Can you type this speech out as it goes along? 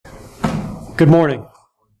Good morning.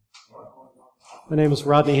 My name is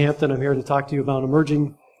Rodney Hampton. I'm here to talk to you about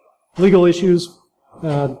emerging legal issues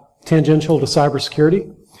tangential to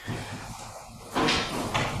cybersecurity.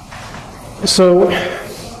 So,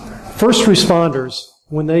 first responders,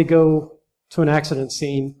 when they go to an accident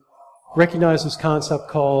scene, recognize this concept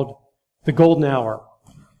called the golden hour.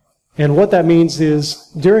 And what that means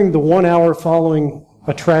is, during the 1 hour following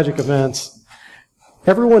a tragic event,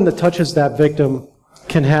 everyone that touches that victim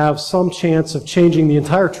can have some chance of changing the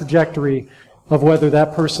entire trajectory of whether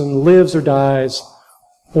that person lives or dies,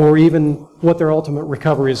 or even what their ultimate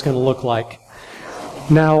recovery is going to look like.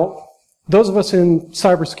 Now, those of us in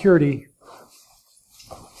cybersecurity,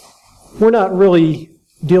 we're not really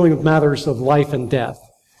dealing with matters of life and death,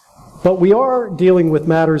 but we are dealing with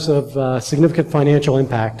matters of significant financial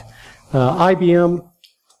impact. IBM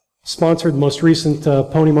sponsored the most recent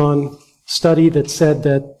Ponymon study that said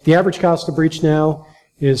that the average cost of breach now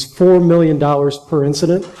is $4 million per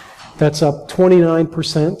incident. That's up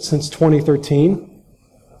 29% since 2013.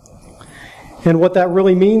 And what that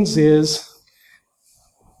really means is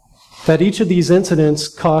that each of these incidents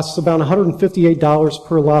costs about $158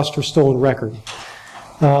 per lost or stolen record.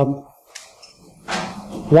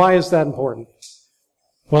 Why is that important?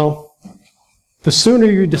 Well, the sooner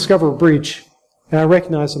you discover a breach, and I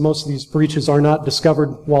recognize that most of these breaches are not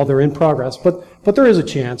discovered while they're in progress, but there is a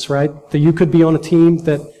chance, right, that you could be on a team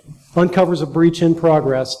that uncovers a breach in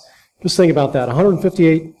progress. Just think about that,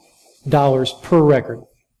 $158 per record,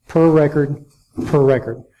 per record, per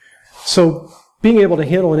record. So being able to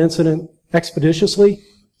handle an incident expeditiously,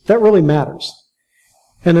 that really matters.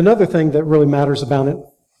 And another thing that really matters about it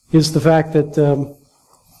is the fact that,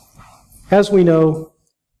 as we know,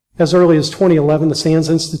 as early as 2011, the SANS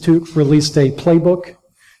Institute released a playbook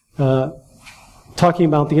talking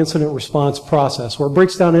about the incident response process, where it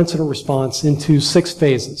breaks down incident response into 6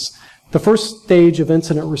 phases. The first stage of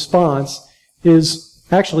incident response is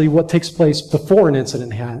actually what takes place before an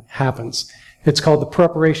incident happens. It's called the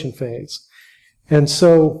preparation phase. And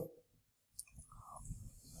so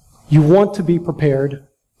you want to be prepared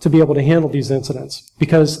to be able to handle these incidents,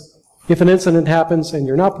 because if an incident happens and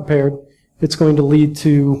you're not prepared, it's going to lead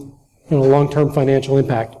to long-term financial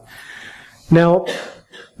impact. Now,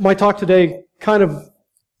 my talk today, kind of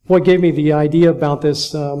what gave me the idea about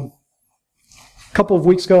this, a couple of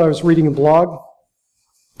weeks ago I was reading a blog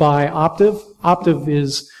by Optiv. Optiv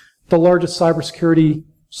is the largest cybersecurity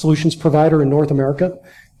solutions provider in North America.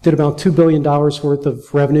 Did about $2 billion worth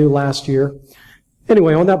of revenue last year.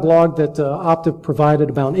 Anyway, on that blog that Optiv provided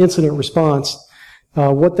about incident response,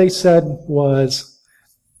 what they said was,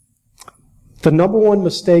 the number one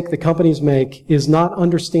mistake that companies make is not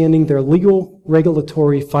understanding their legal,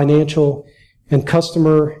 regulatory, financial, and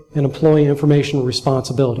customer and employee information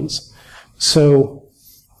responsibilities. So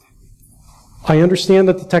I understand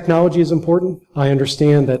that the technology is important. I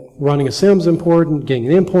understand that running a SIEM is important, getting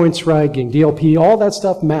the endpoints right, getting DLP, all that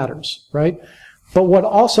stuff matters, right? But what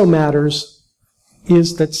also matters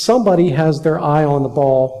is that somebody has their eye on the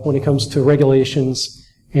ball when it comes to regulations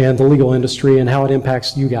and the legal industry and how it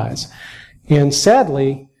impacts you guys. And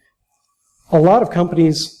sadly, a lot of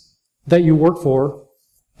companies that you work for,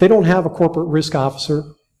 they don't have a corporate risk officer.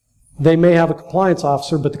 They may have a compliance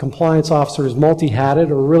officer, but the compliance officer is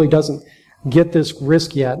multi-hatted or really doesn't get this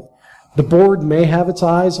risk yet. The board may have its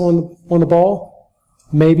eyes on the ball,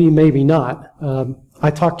 maybe, maybe not.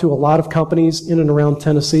 I talked to a lot of companies in and around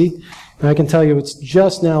Tennessee, and I can tell you it's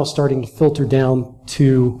just now starting to filter down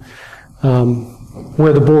to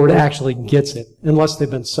where the board actually gets it, unless they've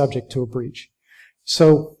been subject to a breach.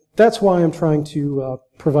 So that's why I'm trying to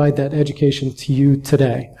provide that education to you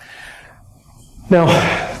today. Now,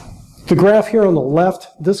 the graph here on the left,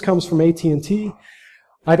 this comes from AT&T.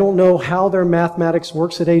 I don't know how their mathematics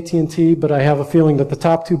works at AT&T, but I have a feeling that the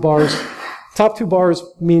top two bars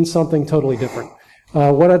mean something totally different.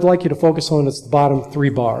 What I'd like you to focus on is the bottom 3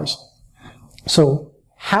 bars. So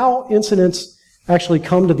how incidents actually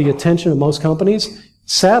come to the attention of most companies,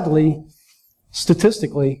 sadly,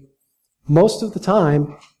 statistically, most of the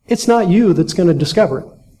time, it's not you that's going to discover it.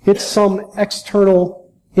 It's some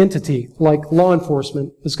external entity, like law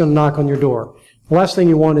enforcement, that's going to knock on your door. The last thing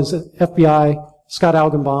you want is FBI, Scott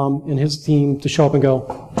Algenbaum, and his team to show up and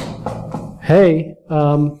go, hey,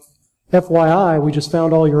 FYI, we just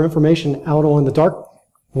found all your information out on the dark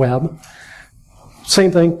web.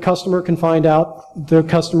 Same thing, customer can find out. Their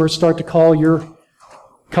customers start to call your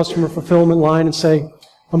customer fulfillment line and say,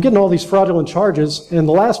 I'm getting all these fraudulent charges, and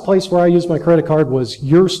the last place where I used my credit card was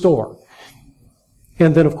your store.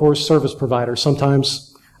 And then, of course, service providers.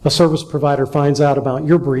 Sometimes a service provider finds out about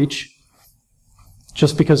your breach,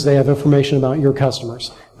 just because they have information about your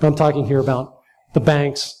customers. I'm talking here about the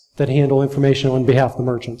banks that handle information on behalf of the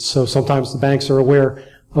merchants. So sometimes the banks are aware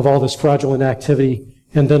of all this fraudulent activity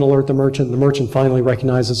and then alert the merchant, and the merchant finally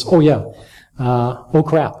recognizes, oh yeah, oh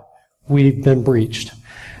crap, we've been breached.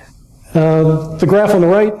 The graph on the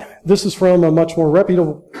right, this is from a much more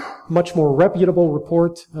reputable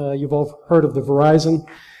report. You've all heard of the Verizon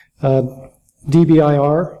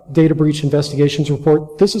DBIR, Data Breach Investigations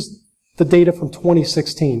Report. This is the data from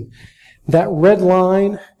 2016. That red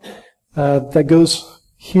line that goes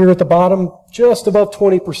here at the bottom, just above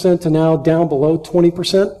 20% to now down below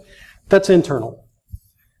 20%, that's internal.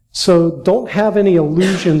 So don't have any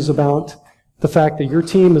illusions about the fact that your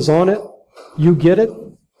team is on it, you get it,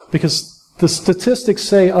 because the statistics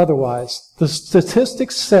say otherwise. The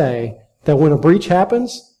statistics say that when a breach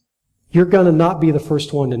happens, you're going to not be the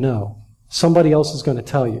first one to know. Somebody else is going to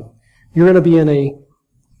tell you. You're going to be in a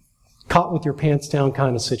caught with your pants down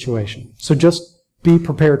kind of situation. So just be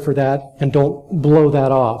prepared for that and don't blow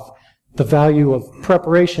that off. The value of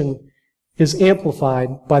preparation is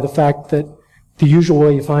amplified by the fact that the usual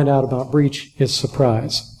way you find out about breach is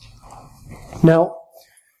surprise. Now,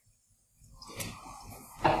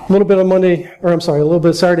 a little bit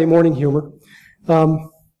of Saturday morning humor.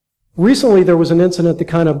 Recently there was an incident that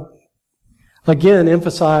kind of, again,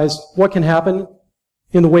 emphasized what can happen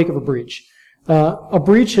in the wake of a breach. A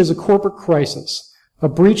breach is a corporate crisis. A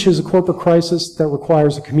breach is a corporate crisis that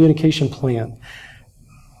requires a communication plan.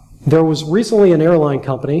 There was recently an airline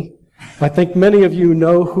company, I think many of you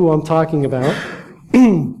know who I'm talking about.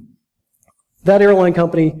 That airline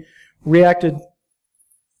company reacted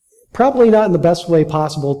probably not in the best way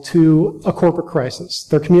possible to a corporate crisis.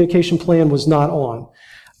 Their communication plan was not on.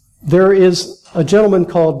 There is a gentleman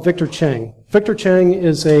called Victor Cheng. Victor Cheng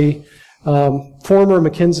is a former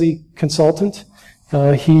McKinsey consultant.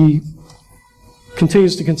 He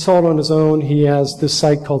continues to consult on his own. He has this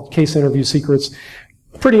site called Case Interview Secrets.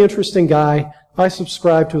 Pretty interesting guy. I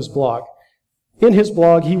subscribe to his blog. In his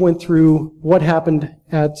blog, he went through what happened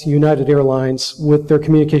at United Airlines with their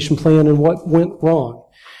communication plan and what went wrong.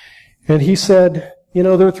 And he said, you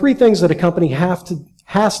know, there are three things that a company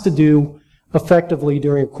has to do effectively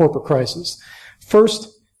during a corporate crisis. First,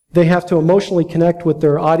 they have to emotionally connect with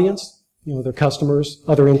their audience, you know, their customers,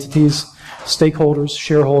 other entities, stakeholders,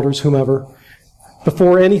 shareholders, whomever,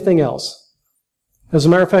 before anything else. As a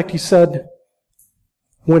matter of fact, he said,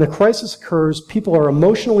 when a crisis occurs, people are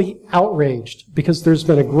emotionally outraged because there's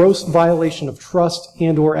been a gross violation of trust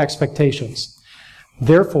and or expectations.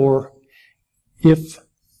 Therefore, if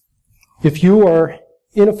you are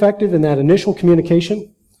ineffective in that initial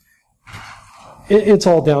communication, it's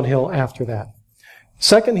all downhill after that.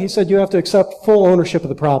 Second, he said you have to accept full ownership of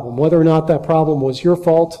the problem. Whether or not that problem was your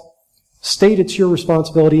fault, state it's your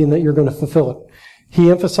responsibility and that you're going to fulfill it. He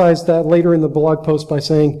emphasized that later in the blog post by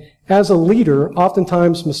saying, as a leader,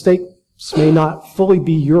 oftentimes mistakes may not fully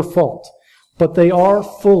be your fault, but they are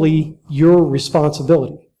fully your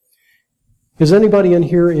responsibility. Is anybody in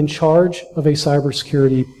here in charge of a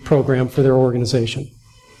cybersecurity program for their organization?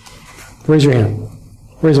 Raise your hand.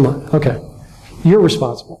 Raise them up. Okay. You're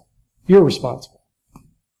responsible. You're responsible.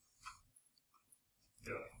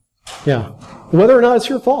 Yeah. Whether or not it's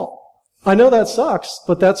your fault. I know that sucks,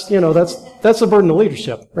 but that's the burden of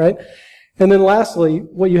leadership, right? And then lastly,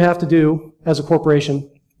 what you have to do as a corporation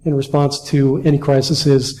in response to any crisis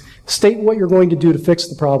is state what you're going to do to fix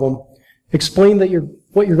the problem, explain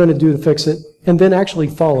what you're going to do to fix it, and then actually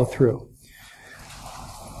follow through.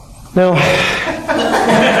 Now,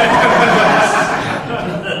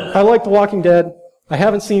 I like The Walking Dead. I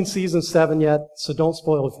haven't seen season 7 yet, so don't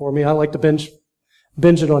spoil it for me. I like to binge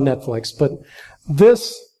it on Netflix. But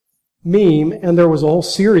this meme, and there was a whole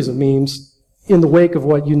series of memes in the wake of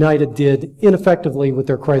what United did ineffectively with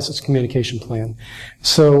their crisis communication plan.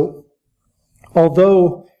 So,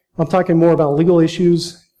 although I'm talking more about legal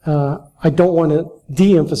issues, I don't want to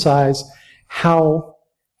de-emphasize how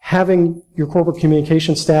having your corporate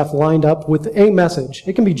communication staff lined up with a message,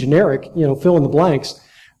 it can be generic, fill in the blanks.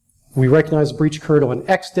 We recognize a breach occurred on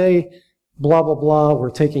X day, blah, blah, blah. We're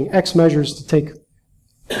taking X measures to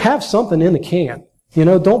have something in the can.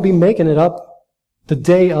 Don't be making it up the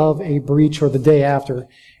day of a breach or the day after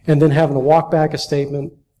and then having to walk back a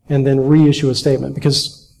statement and then reissue a statement.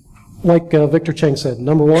 Because like Victor Cheng said,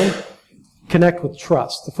 number one, connect with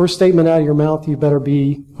trust. The first statement out of your mouth, you better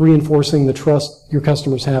be reinforcing the trust your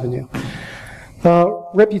customers have in you.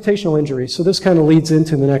 Reputational injury. So this kind of leads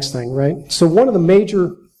into the next thing, right? So one of the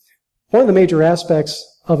major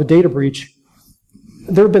aspects of a data breach,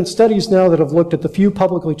 there have been studies now that have looked at the few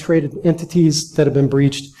publicly traded entities that have been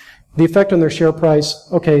breached, the effect on their share price.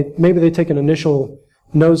 Okay, maybe they take an initial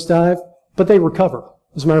nosedive, but they recover.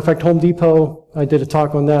 As a matter of fact, Home Depot, I did a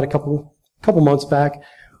talk on that a couple months back.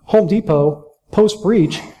 Home Depot,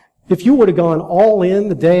 post-breach, if you would have gone all in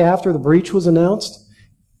the day after the breach was announced,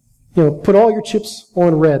 put all your chips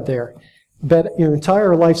on red there, bet your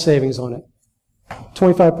entire life savings on it,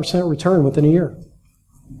 25% return within a year.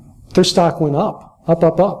 Their stock went up, up,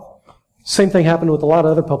 up, up. Same thing happened with a lot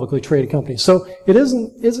of other publicly traded companies. So it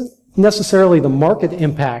isn't necessarily the market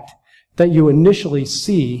impact that you initially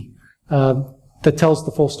see that tells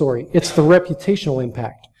the full story. It's the reputational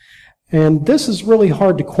impact. And this is really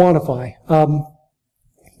hard to quantify.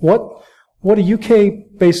 What a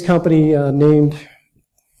UK-based company named,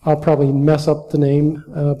 I'll probably mess up the name,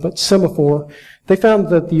 but Semaphore, they found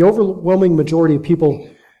that the overwhelming majority of people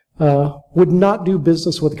would not do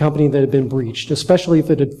business with a company that had been breached, especially if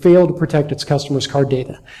it had failed to protect its customers' card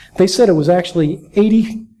data. They said it was actually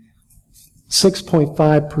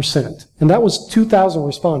 86.5%, and that was 2,000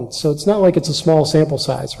 respondents, so it's not like it's a small sample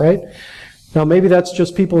size, right? Now, maybe that's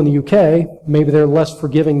just people in the UK. Maybe they're less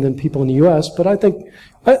forgiving than people in the US, but I think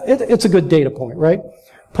it's a good data point, right?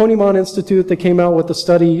 Ponymon Institute, they came out with a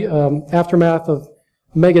study, aftermath of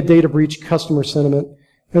mega data breach customer sentiment.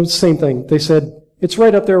 It was the same thing. They said it's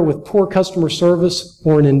right up there with poor customer service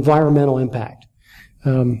or an environmental impact.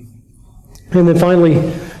 And then finally,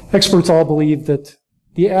 experts all believe that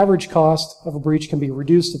the average cost of a breach can be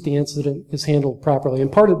reduced if the incident is handled properly.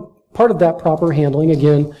 And part of that proper handling,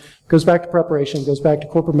 again, goes back to preparation, goes back to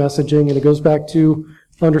corporate messaging, and it goes back to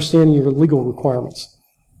understanding your legal requirements.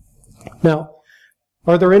 Now,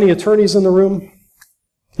 are there any attorneys in the room?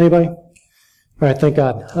 Anybody? All right, thank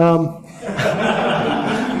God. I'm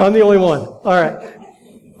the only one. All right.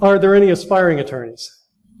 Are there any aspiring attorneys?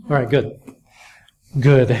 All right, good.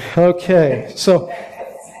 Good. Okay. So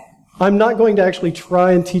I'm not going to actually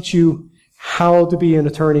try and teach you how to be an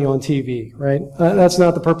attorney on TV, right? That's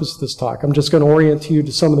not the purpose of this talk. I'm just going to orient you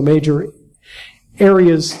to some of the major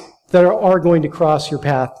areas that are going to cross your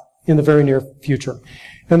path in the very near future.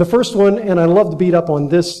 And the first one, and I love to beat up on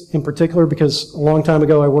this in particular because a long time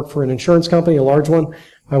ago I worked for an insurance company, a large one.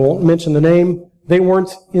 I won't mention the name. They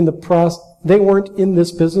weren't in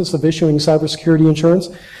this business of issuing cybersecurity insurance,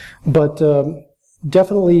 but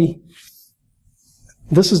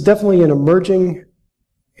this is definitely an emerging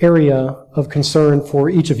area of concern for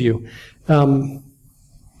each of you. So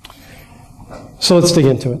let's dig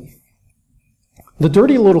into it. The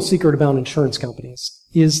dirty little secret about insurance companies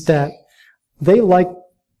is that they like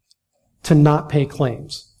to not pay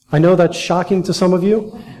claims. I know that's shocking to some of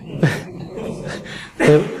you.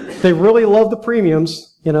 They really love the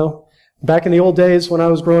premiums, Back in the old days when I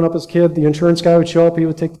was growing up as a kid, the insurance guy would show up, he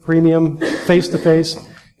would take the premium face to face,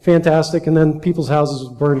 fantastic, and then people's houses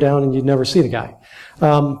would burn down and you'd never see the guy.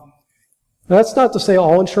 That's not to say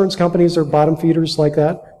all insurance companies are bottom feeders like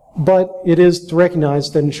that, but it is to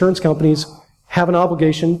recognize that insurance companies have an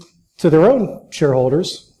obligation to their own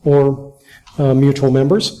shareholders or mutual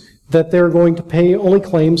members that they're going to pay only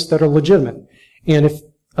claims that are legitimate. And if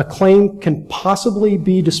a claim can possibly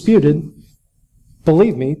be disputed,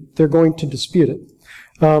 believe me, they're going to dispute it.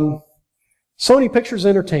 Sony Pictures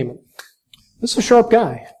Entertainment. This is a sharp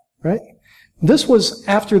guy, right? This was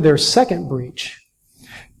after their second breach.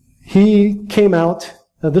 He came out,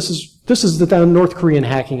 this is the North Korean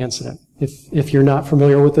hacking incident, if you're not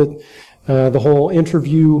familiar with it. The whole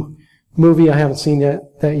interview movie, I haven't seen that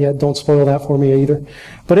yet. Don't spoil that for me either.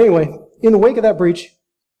 But anyway, in the wake of that breach,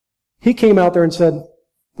 he came out there and said,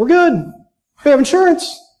 "We're good. We have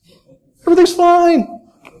insurance. Everything's fine.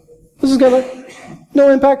 This is no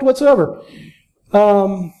impact whatsoever.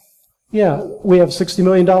 Yeah, we have a $60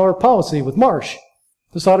 million policy with Marsh.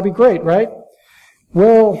 This ought to be great, right?"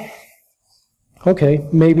 Well, okay,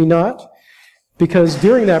 maybe not. Because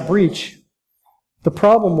during that breach, the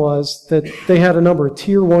problem was that they had a number of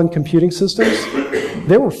Tier 1 computing systems.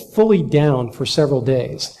 They were fully down for several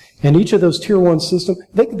days. And each of those Tier 1 systems,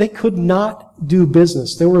 they could not do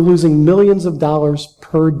business. They were losing millions of dollars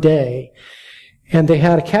per day. And they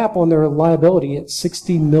had a cap on their liability at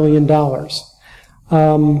 $60 million.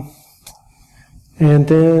 And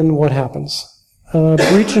then what happens?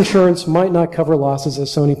 Breach insurance might not cover losses at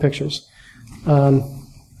Sony Pictures.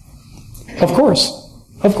 Of course,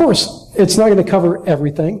 it's not going to cover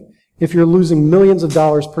everything if you're losing millions of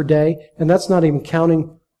dollars per day, and that's not even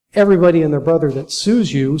counting everybody and their brother that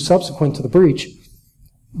sues you subsequent to the breach.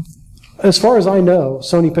 As far as I know,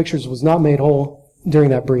 Sony Pictures was not made whole during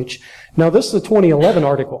that breach. Now, this is a 2011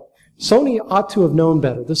 article. Sony ought to have known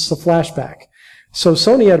better. This is a flashback. So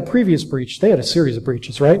Sony had a previous breach. They had a series of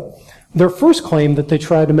breaches, right? Their first claim that they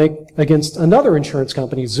tried to make against another insurance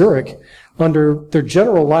company, Zurich, under their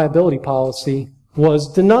general liability policy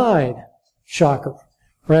was denied. Shocker,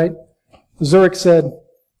 right? Zurich said,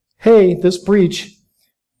 hey, this breach,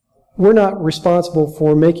 we're not responsible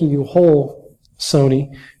for making you whole,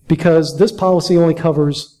 Sony, because this policy only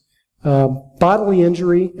covers bodily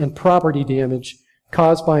injury and property damage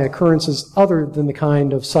caused by occurrences other than the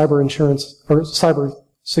kind of cyber insurance or cyber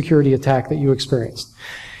security attack that you experienced.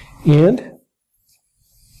 And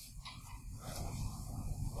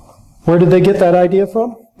where did they get that idea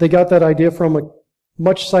from? They got that idea from a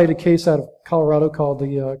much cited case out of Colorado called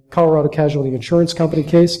the Colorado Casualty Insurance Company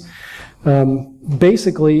case.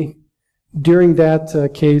 Basically, during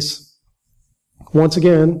that case, once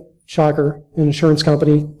again, shocker, an insurance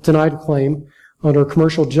company denied a claim under a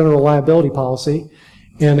commercial general liability policy,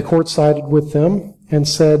 and the court sided with them and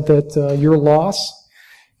said that your loss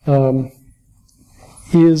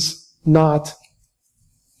is not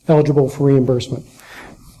eligible for reimbursement.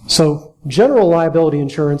 So general liability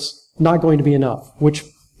insurance, not going to be enough, which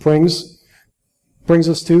brings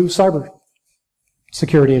us to cyber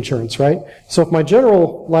security insurance, right? So if my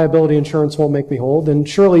general liability insurance won't make me whole, then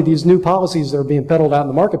surely these new policies that are being peddled out in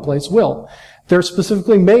the marketplace will. They're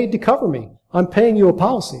specifically made to cover me. I'm paying you a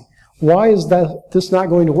policy. Why is this not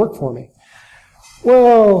going to work for me?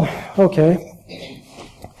 Well, okay.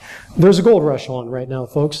 There's a gold rush on right now,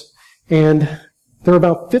 folks. And there are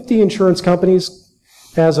about 50 insurance companies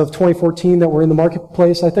as of 2014 that were in the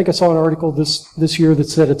marketplace. I think I saw an article this year that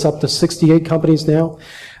said it's up to 68 companies now.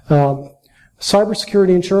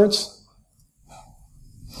 Cybersecurity insurance,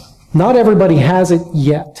 not everybody has it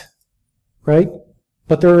yet, right?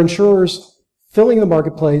 But there are insurers filling the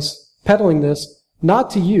marketplace, peddling this,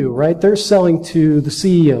 not to you, right? They're selling to the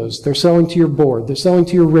CEOs, they're selling to your board, they're selling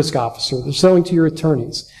to your risk officer, they're selling to your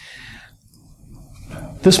attorneys.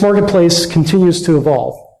 This marketplace continues to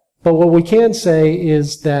evolve. But what we can say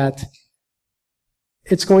is that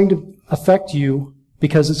it's going to affect you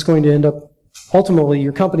because it's going to end up, ultimately,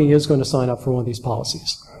 your company is going to sign up for one of these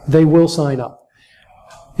policies. They will sign up.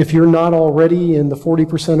 If you're not already in the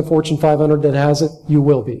 40% of Fortune 500 that has it, you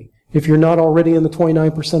will be. If you're not already in the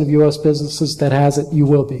 29% of U.S. businesses that has it, you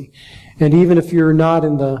will be. And even if you're not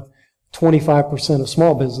in the 25% of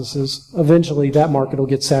small businesses, eventually that market will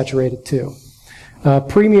get saturated too.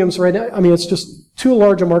 Premiums right now, I mean, it's just too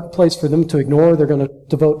large a marketplace for them to ignore. They're going to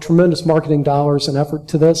devote tremendous marketing dollars and effort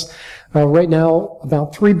to this. Right now,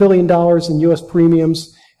 about $3 billion in U.S.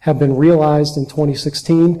 premiums have been realized in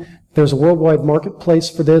 2016. There's a worldwide marketplace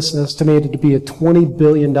for this, estimated to be a $20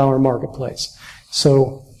 billion marketplace.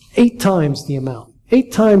 So 8 times the amount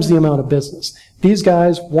of business. These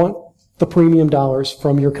guys want the premium dollars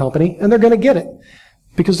from your company, and they're going to get it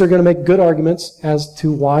because they're going to make good arguments as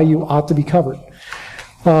to why you ought to be covered.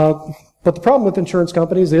 But the problem with insurance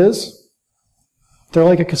companies is they're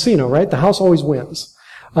like a casino, right? The house always wins.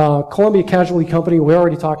 Columbia Casualty Company, we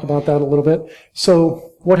already talked about that a little bit.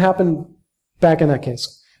 So what happened back in that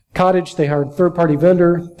case? Cottage, they hired a third-party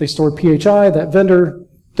vendor. They stored PHI. That vendor,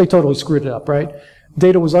 they totally screwed it up, right?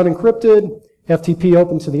 Data was unencrypted. FTP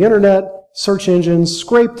opened to the internet. Search engines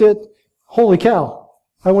scraped it. Holy cow.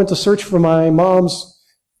 I went to search for my mom's,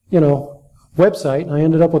 website, and I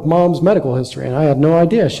ended up with mom's medical history, and I had no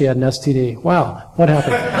idea she had an STD. Wow, what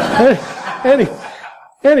happened?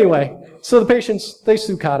 Anyway, so the patients, they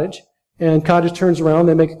sue Cottage, and Cottage turns around,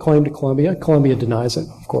 they make a claim to Columbia. Columbia denies it,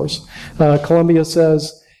 of course. Columbia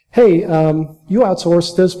says, hey, you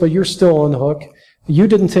outsourced this, but you're still on the hook. You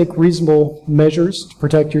didn't take reasonable measures to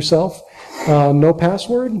protect yourself. No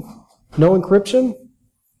password, no encryption,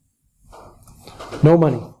 no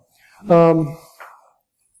money.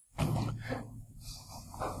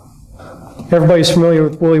 Everybody's familiar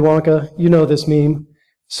with Willy Wonka. You know this meme.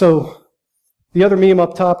 So the other meme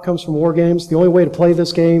up top comes from War Games. The only way to play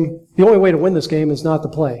this game, the only way to win this game is not to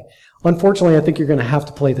play. Unfortunately, I think you're going to have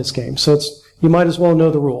to play this game. So you might as well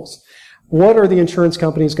know the rules. What are the insurance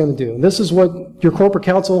companies going to do? And this is what your corporate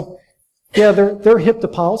counsel, yeah, they're hip to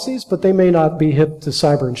policies, but they may not be hip to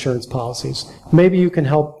cyber insurance policies. Maybe you can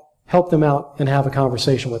help them out and have a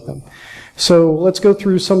conversation with them. So let's go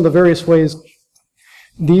through some of the various ways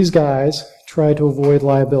these guys try to avoid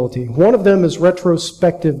liability. One of them is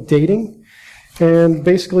retrospective dating. And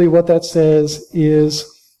basically what that says is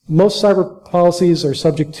most cyber policies are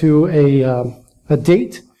subject to a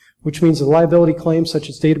date, which means the liability claims such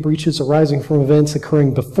as data breaches arising from events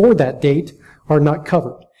occurring before that date are not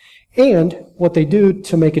covered. And what they do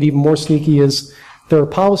to make it even more sneaky is there are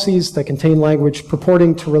policies that contain language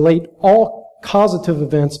purporting to relate all causative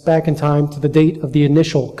events back in time to the date of the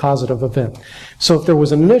initial causative event. So if there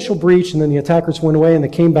was an initial breach and then the attackers went away and they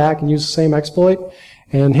came back and used the same exploit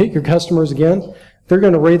and hit your customers again, they're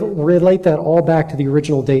going to relate that all back to the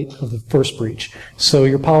original date of the first breach. So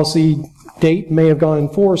your policy date may have gone in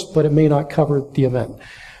force, but it may not cover the event.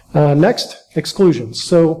 Next, exclusions.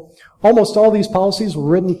 So almost all these policies were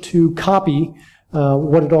written to copy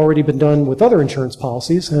what had already been done with other insurance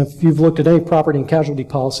policies. And if you've looked at any property and casualty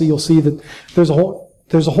policy, you'll see that there's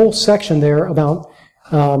a whole section there about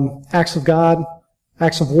acts of God,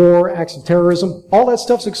 acts of war, acts of terrorism. All that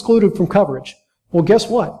stuff's excluded from coverage. Well, guess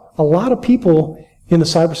what? A lot of people in the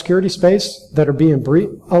cybersecurity space that are being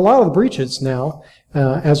a lot of the breaches now,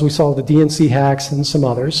 as we saw the DNC hacks and some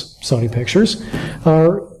others, Sony Pictures,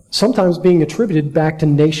 are sometimes being attributed back to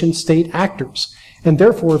nation-state actors. And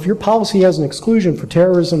therefore, if your policy has an exclusion for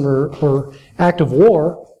terrorism or act of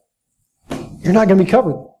war, you're not going to be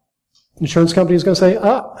covered. Insurance company is going to say,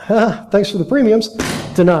 thanks for the premiums,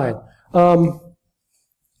 denied.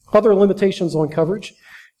 Other limitations on coverage.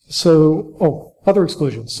 So, other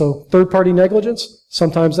exclusions. So, third-party negligence,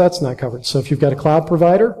 sometimes that's not covered. So if you've got a cloud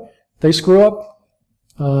provider, they screw up,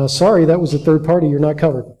 sorry, that was a third party, you're not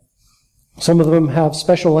covered. Some of them have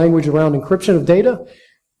special language around encryption of data.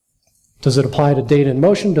 Does it apply to data in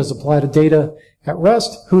motion? Does it apply to data at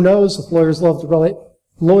rest? Who knows? If lawyers love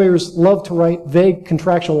to write vague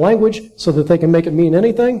contractual language so that they can make it mean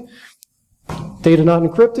anything. Data not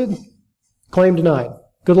encrypted, claim denied.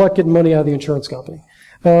 Good luck getting money out of the insurance company.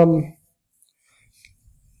 And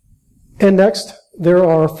next, there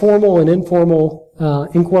are formal and informal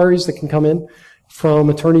inquiries that can come in from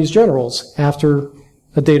attorneys generals after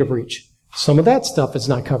a data breach. Some of that stuff is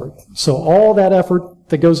not covered. So all that effort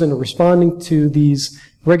that goes into responding to these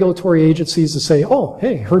regulatory agencies to say, oh,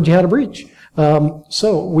 hey, heard you had a breach.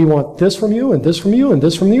 So we want this from you, and this from you, and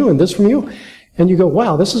this from you, and this from you. And you go,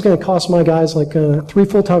 wow, this is going to cost my guys like 3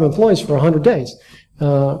 full-time employees for 100 days.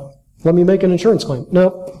 Let me make an insurance claim.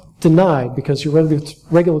 No, denied, because your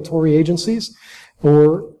regulatory agencies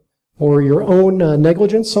or your own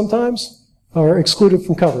negligence sometimes are excluded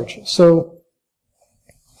from coverage. So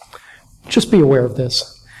just be aware of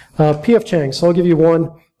this. P.F. Chang's, so I'll give you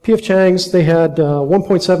one. P.F. Chang's, they had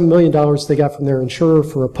 $1.7 million they got from their insurer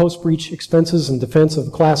for a post-breach expenses in defense of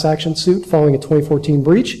a class action suit following a 2014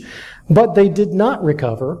 breach, but they did not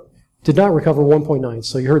recover 1.9.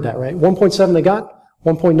 So you heard that, right? 1.7 they got,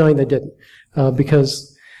 1.9 they didn't,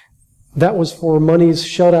 because that was for monies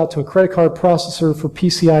shelled out to a credit card processor for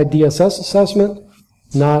PCI DSS assessment,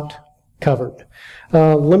 not covered.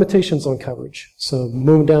 Limitations on coverage. So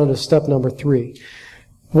moving down to step number 3.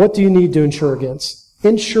 What do you need to insure against?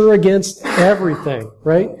 Insure against everything,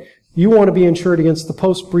 right? You want to be insured against the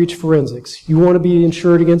post-breach forensics. You want to be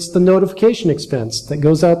insured against the notification expense that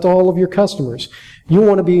goes out to all of your customers. You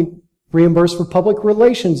want to be reimbursed for public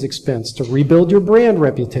relations expense to rebuild your brand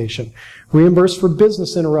reputation. Reimbursed for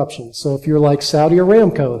business interruptions. So if you're like Saudi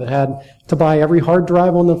Aramco that had to buy every hard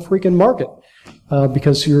drive on the freaking market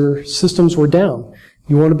because your systems were down,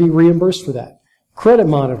 you want to be reimbursed for that. Credit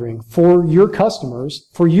monitoring for your customers,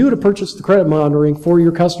 for you to purchase the credit monitoring for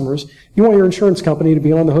your customers, you want your insurance company to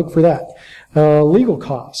be on the hook for that. Legal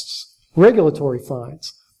costs, regulatory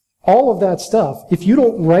fines, all of that stuff. If you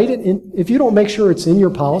don't write it in, if you don't make sure it's in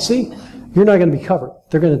your policy, you're not going to be covered.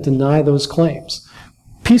 They're going to deny those claims.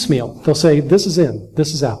 Piecemeal. They'll say, this is in,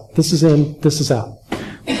 this is out, this is in, this is out.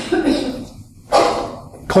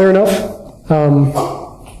 Clear enough?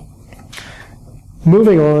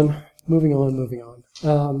 Moving on.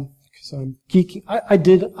 Because I'm geeking.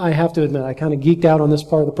 I have to admit, I kind of geeked out on this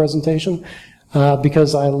part of the presentation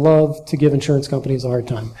because I love to give insurance companies a hard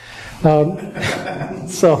time.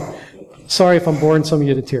 So, sorry if I'm boring some of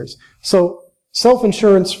you to tears. So,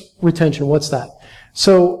 self-insurance retention, what's that?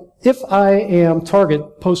 So, if I am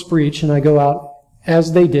target post-breach and I go out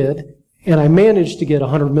as they did, and I manage to get a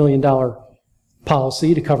 $100 million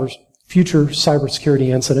policy to cover future cybersecurity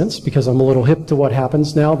incidents, because I'm a little hip to what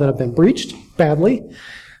happens now that I've been breached badly.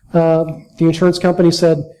 The insurance company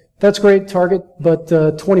said, that's great, target, but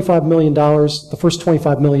 $25 million, the first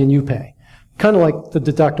 $25 million you pay. Kind of like the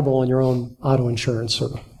deductible on your own auto insurance or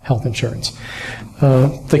health insurance.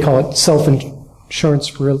 They call it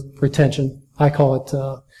self-insurance retention. I call it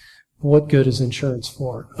what good is insurance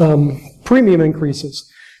for? Premium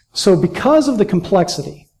increases. So because of the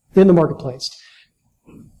complexity in the marketplace,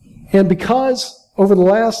 and because over the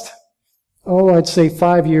last, I'd say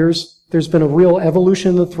 5 years, there's been a real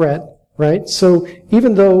evolution in the threat, right? So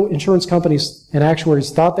even though insurance companies and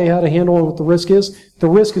actuaries thought they had a handle on what the risk is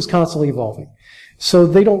constantly evolving. So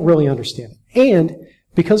they don't really understand it. And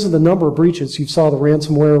because of the number of breaches, you saw the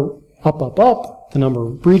ransomware up, the number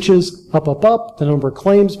of breaches up, the number of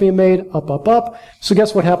claims being made up. So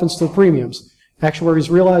guess what happens to the premiums? Actuaries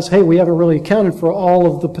realize, hey, we haven't really accounted for all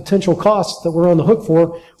of the potential costs that we're on the hook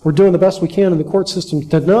for. We're doing the best we can in the court system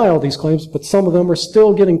to deny all these claims, but some of them are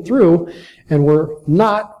still getting through, and we're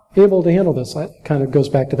not able to handle this. That kind of goes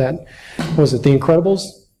back to that, what was it, The Incredibles,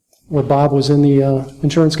 where Bob was in the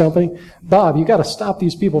insurance company? Bob, you got to stop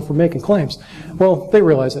these people from making claims. Well, they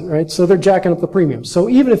realize it, right? So they're jacking up the premiums. So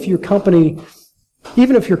even if your company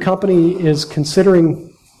is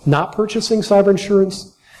considering not purchasing cyber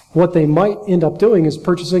insurance, what they might end up doing is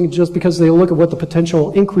purchasing it just because they look at what the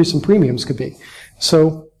potential increase in premiums could be.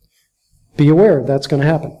 So be aware that's going to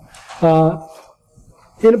happen.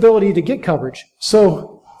 Inability to get coverage.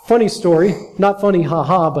 So funny story, not funny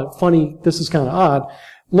haha, but funny, this is kind of odd.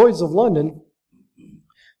 Lloyd's of London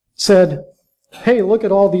said, hey, look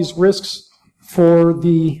at all these risks for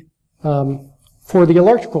the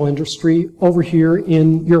electrical industry over here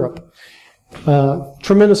in Europe.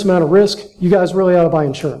 Tremendous amount of risk. You guys really ought to buy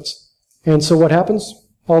insurance. And so what happens?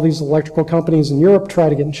 All these electrical companies in Europe try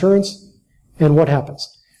to get insurance, and what happens?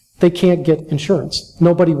 They can't get insurance.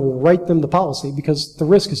 Nobody will write them the policy because the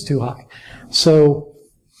risk is too high. So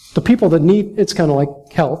the people that need, it's kind of like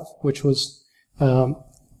health, which was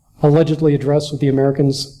allegedly addressed with the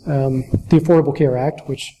Americans, the Affordable Care Act,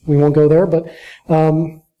 which we won't go there, but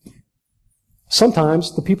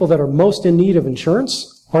sometimes the people that are most in need of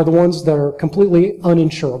insurance are the ones that are completely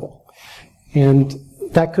uninsurable. And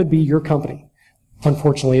that could be your company,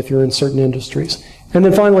 unfortunately, if you're in certain industries. And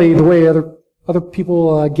then finally, the way other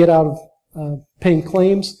people get out of paying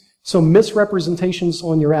claims, so misrepresentations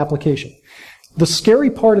on your application. The scary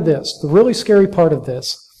part of this, the really scary part of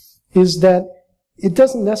this, is that it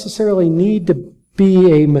doesn't necessarily need to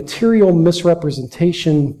be a material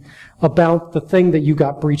misrepresentation about the thing that you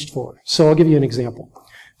got breached for. So I'll give you an example.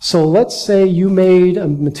 So let's say you made a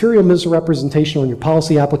material misrepresentation on your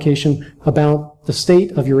policy application about the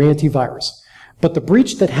state of your antivirus. But the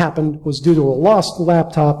breach that happened was due to a lost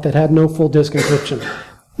laptop that had no full disk encryption.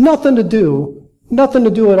 Nothing to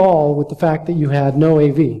do at all with the fact that you had no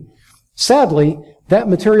AV. Sadly, that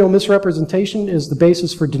material misrepresentation is the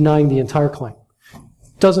basis for denying the entire claim.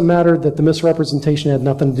 Doesn't matter that the misrepresentation had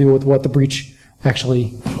nothing to do with what the breach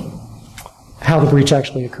actually, how the breach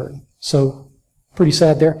actually occurred. So pretty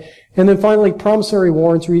sad there. And then finally, promissory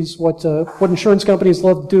warranties. What insurance companies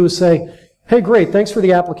love to do is say, hey, great, thanks for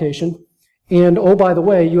the application. And oh, by the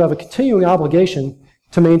way, you have a continuing obligation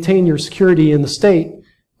to maintain your security in the state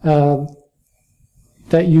that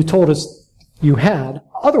you told us you had.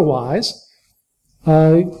 Otherwise,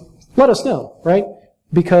 let us know, right?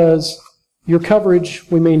 Because your coverage,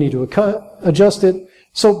 we may need to adjust it.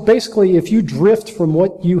 So basically, if you drift from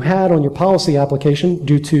what you had on your policy application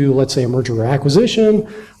due to, let's say, a merger or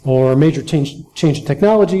acquisition or a major change in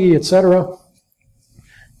technology, etc.,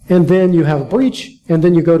 and then you have a breach, and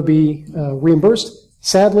then you go to be reimbursed,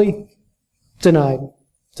 sadly, denied.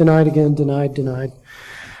 Denied again, denied, denied.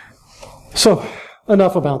 So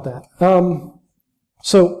enough about that.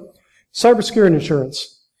 So cybersecurity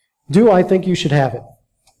insurance, do I think you should have it?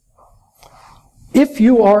 If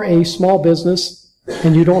you are a small business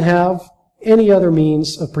and you don't have any other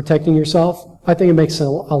means of protecting yourself, I think it makes a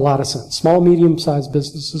lot of sense. Small, medium-sized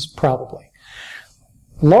businesses, probably.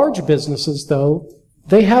 Large businesses, though,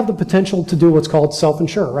 they have the potential to do what's called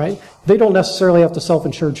self-insure, right? They don't necessarily have to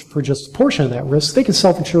self-insure for just a portion of that risk. They can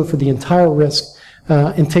self-insure for the entire risk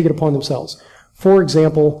and take it upon themselves. For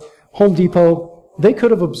example, Home Depot, they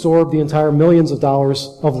could have absorbed the entire millions of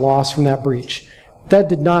dollars of loss from that breach. That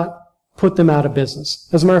did not put them out of business.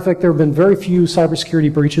 As a matter of fact, there have been very few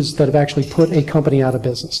cybersecurity breaches that have actually put a company out of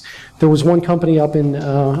business. There was one company up in,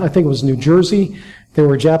 I think it was New Jersey. They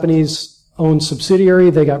were a Japanese-owned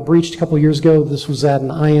subsidiary. They got breached a couple of years ago. This was at an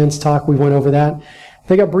IANS talk. We went over that.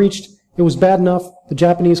 They got breached. It was bad enough. The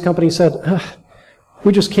Japanese company said,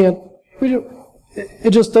 we just can't,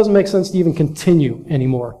 it just doesn't make sense to even continue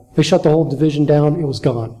anymore. They shut the whole division down. It was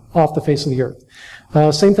gone, off the face of the earth.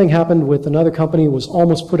 Same thing happened with another company, was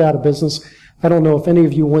almost put out of business. I don't know if any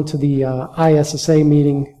of you went to the ISSA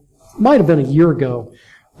meeting, might have been a year ago,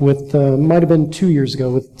 with might have been 2 years ago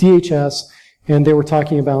with DHS, and they were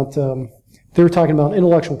talking about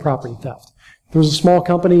intellectual property theft. There was a small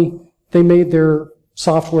company. They made their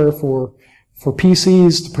software for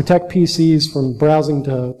PCs, to protect PCs from browsing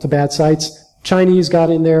to bad sites. Chinese got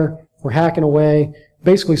in there, were hacking away,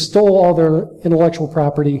 basically stole all their intellectual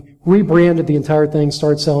property, rebranded the entire thing,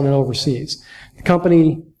 started selling it overseas. The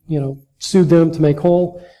company, sued them to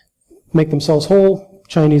make themselves whole.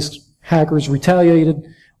 Chinese hackers retaliated,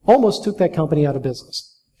 almost took that company out of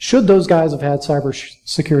business. Should those guys have had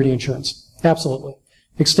cybersecurity insurance? Absolutely.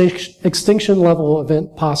 Extinction level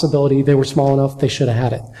event possibility, they were small enough, they should have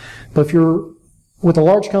had it. But if you're With a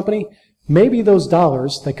large company, maybe those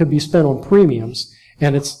dollars that could be spent on premiums,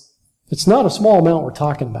 and it's not a small amount we're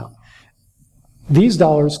talking about, these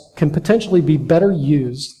dollars can potentially be better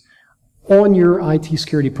used on your IT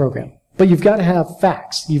security program. But you've got to have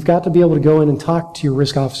facts. You've got to be able to go in and talk to your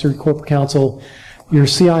risk officer, your corporate counsel, your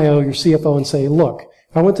CIO, your CFO, and say, look,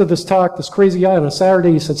 I went to this talk, this crazy guy on a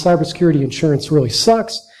Saturday, he said cybersecurity insurance really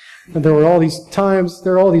sucks, and there are all these times,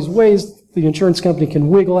 there are all these ways the insurance company can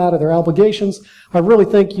wiggle out of their obligations. I really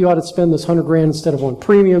think you ought to spend this $100,000 instead of on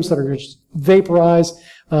premiums that are just vaporized.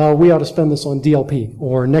 We ought to spend this on DLP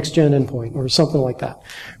or next gen endpoint or something like that,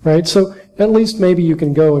 right? So at least maybe you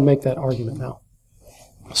can go and make that argument now.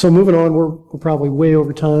 So moving on, we're probably way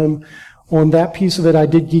over time on that piece of it. I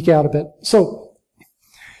did geek out a bit. So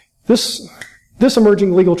this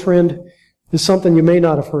emerging legal trend is something you may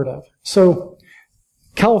not have heard of. So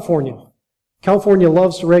California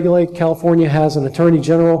loves to regulate. California has an attorney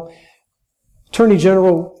general. Attorney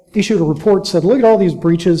general issued a report, said, look at all these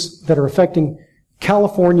breaches that are affecting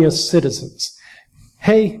California citizens.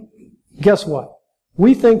 Hey, guess what?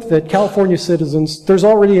 We think that California citizens, there's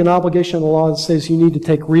already an obligation in the law that says you need to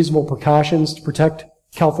take reasonable precautions to protect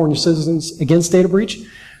California citizens against data breach.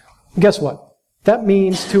 Guess what? That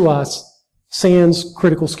means to us, sans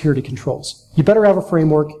critical security controls. You better have a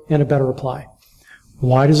framework and it better apply.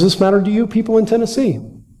 Why does this matter to you people in Tennessee?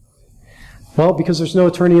 Well, because there's no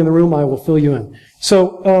attorney in the room, I will fill you in.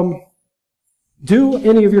 So, do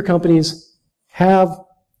any of your companies have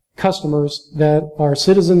customers that are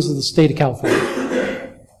citizens of the state of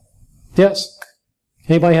California? Yes.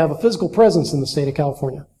 Anybody have a physical presence in the state of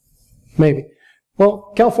California? Maybe.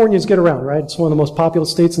 Well, Californians get around, right? It's one of the most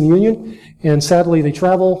populous states in the Union, and sadly they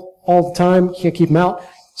travel all the time. You can't keep them out.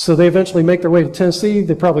 So they eventually make their way to Tennessee.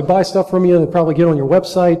 They probably buy stuff from you. They probably get on your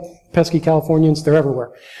website. Pesky Californians, they're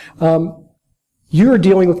everywhere. You're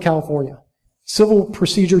dealing with California. Civil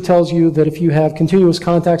procedure tells you that if you have continuous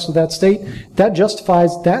contacts with that state, that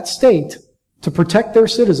justifies that state to protect their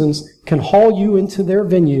citizens can haul you into their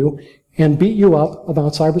venue and beat you up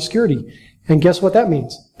about cybersecurity. And guess what that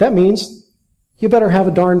means? That means you better have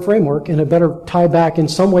a darn framework and it better tie back in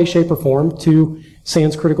some way, shape, or form to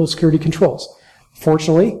SANS critical security controls.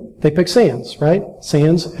 Fortunately, they pick SANS, right?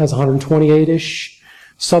 SANS has 128-ish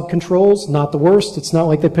sub-controls, not the worst. It's not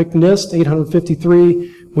like they picked NIST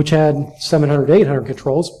 853, which had 700 to 800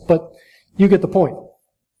 controls, but you get the point.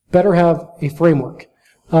 Better have a framework.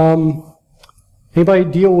 Anybody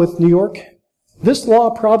deal with New York? This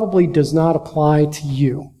law probably does not apply to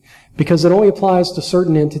you because it only applies to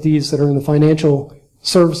certain entities that are in the financial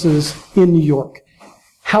services in New York.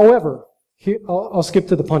 However, here, I'll skip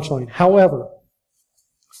to the punchline. However,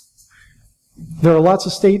 there are lots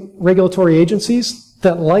of state regulatory agencies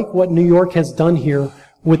that like what New York has done here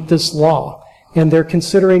with this law, and they're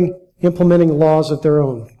considering implementing laws of their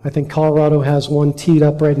own. I think Colorado has one teed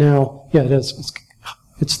up right now. Yeah, it is.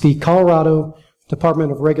 It's the Colorado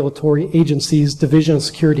Department of Regulatory Agencies Division of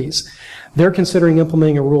Securities. They're considering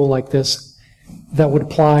implementing a rule like this that would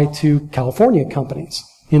apply to California companies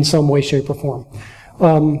in some way, shape, or form.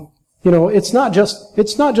 You know, it's not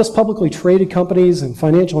just publicly traded companies and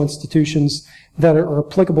financial institutions that are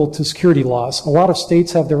applicable to security laws. A lot of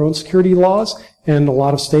states have their own security laws, and a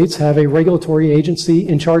lot of states have a regulatory agency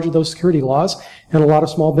in charge of those security laws, and a lot of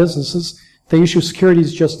small businesses, they issue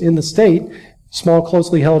securities just in the state, small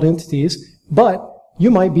closely held entities, but you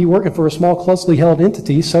might be working for a small closely held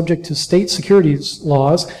entity subject to state securities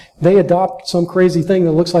laws. They adopt some crazy thing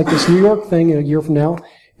that looks like this New York thing a year from now,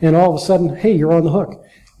 and all of a sudden, hey, you're on the hook.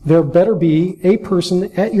 There better be a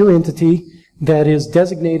person at your entity that is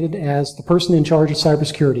designated as the person in charge of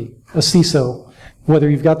cybersecurity, a CISO, whether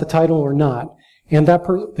you've got the title or not. And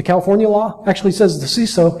the California law actually says the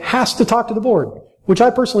CISO has to talk to the board, which I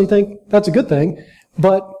personally think that's a good thing,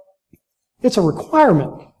 but it's a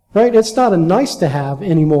requirement, right? It's not a nice to have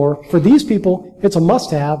anymore. For these people, it's a must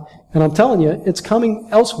have, and I'm telling you, it's coming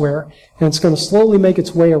elsewhere, and it's going to slowly make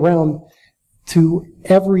its way around to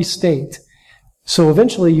every state. So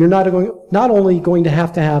eventually, you're not only going to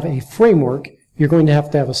have a framework, you're going to have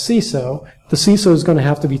a CISO. The CISO is going to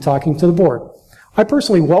have to be talking to the board. I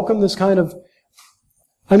personally welcome this kind of,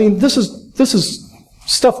 I mean, this is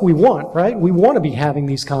stuff we want, right? We want to be having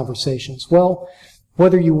these conversations. Well,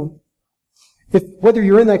 whether you're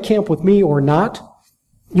in that camp with me or not,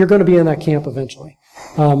 you're going to be in that camp eventually.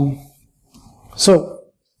 So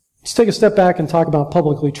let's take a step back and talk about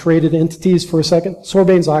publicly traded entities for a second.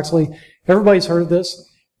 Sarbanes-Oxley. Everybody's heard of this.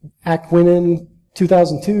 Act went in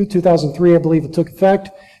 2002, 2003, I believe it took effect.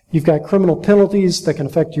 You've got criminal penalties that can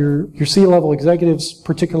affect your C-level executives,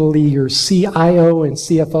 particularly your CIO and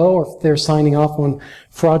CFO, if they're signing off on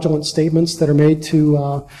fraudulent statements that are made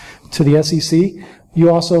to the SEC. You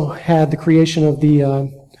also had the creation of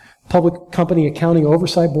the Public Company Accounting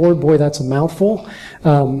Oversight Board. Boy, that's a mouthful.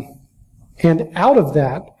 And out of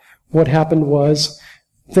that, what happened was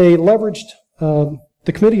they leveraged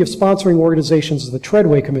the Committee of Sponsoring Organizations of the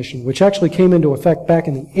Treadway Commission, which actually came into effect back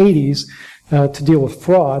in the 80s to deal with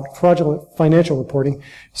fraudulent financial reporting.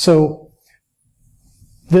 So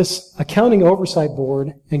this Accounting Oversight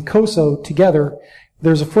Board and COSO together,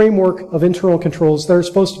 there's a framework of internal controls that are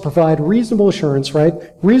supposed to provide reasonable assurance, right?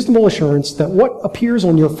 Reasonable assurance that what appears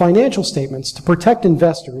on your financial statements to protect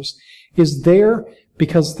investors is there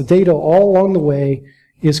because the data all along the way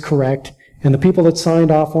is correct, and the people that signed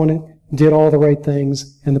off on it did all the right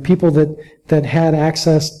things, and the people that had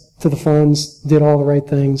access to the funds did all the right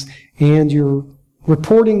things, and you're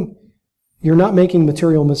reporting, you're not making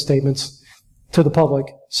material misstatements to the public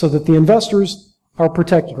so that the investors are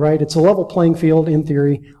protected, right? It's a level playing field in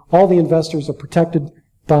theory. All the investors are protected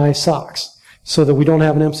by SOX so that we don't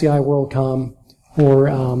have an MCI WorldCom or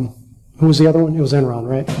who was the other one? It was Enron,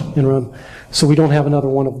 right? Enron. So we don't have another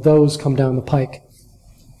one of those come down the pike.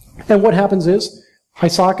 And what happens is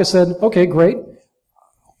ISACA said, okay, great.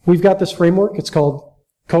 We've got this framework. It's called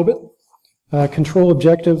COBIT, Control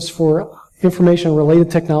Objectives for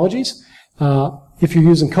Information-Related Technologies. If you're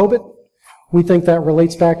using COBIT, we think that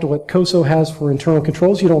relates back to what COSO has for internal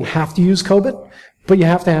controls. You don't have to use COBIT, but you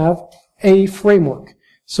have to have a framework.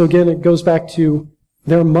 So again, it goes back to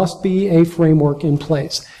there must be a framework in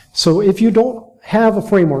place. So if you don't have a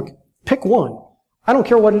framework, pick one. I don't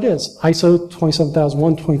care what it is. ISO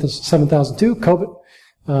 27001, 27002,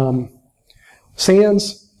 COBIT,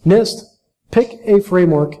 SANS, NIST. Pick a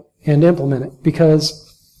framework and implement it because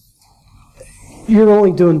you're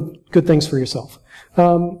only doing good things for yourself.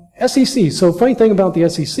 SEC. So funny thing about the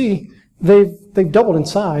SEC, they've doubled in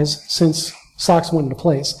size since SOX went into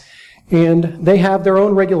place. And they have their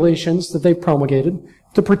own regulations that they've promulgated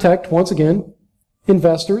to protect, once again,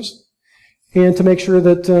 investors and to make sure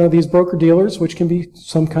that these broker-dealers, which can be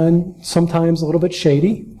sometimes a little bit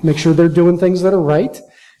shady, make sure they're doing things that are right,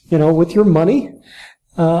 with your money,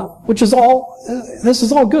 which is all, this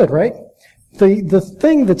is all good, right? The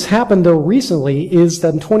thing that's happened, though, recently is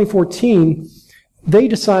that in 2014, they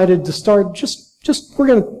decided to start we're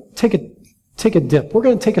going to take a dip. We're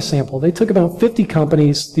going to take a sample. They took about 50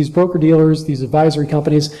 companies, these broker-dealers, these advisory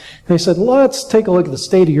companies, and they said, let's take a look at the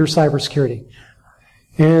state of your cybersecurity.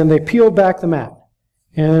 And they peeled back the mat.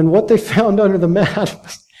 And what they found under the mat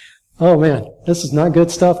was, oh man, this is not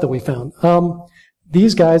good stuff that we found.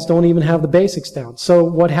 These guys don't even have the basics down. So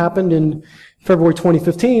what happened in February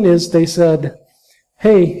 2015 is they said,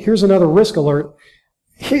 hey, here's another risk alert.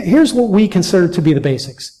 Here's what we consider to be the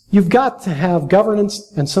basics. You've got to have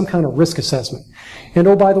governance and some kind of risk assessment. And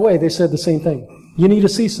oh, by the way, they said the same thing. You need a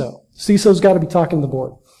CISO. CISO's got to be talking to the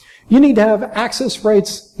board. You need to have access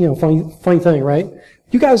rights. Funny thing, right?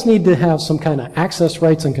 You guys need to have some kind of access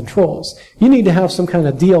rights and controls. You need to have some kind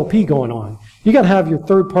of DLP going on. You got to have your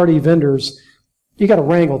third-party vendors. You got to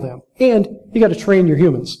wrangle them. And you got to train your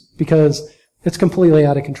humans because it's completely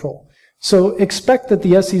out of control. So expect that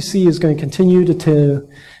the SEC is going to continue to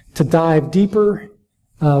dive deeper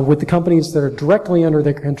with the companies that are directly under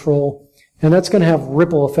their control, and that's going to have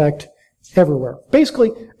ripple effect everywhere.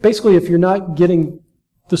 Basically, if you're not getting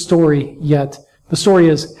the story yet, the story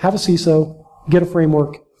is have a CISO, get a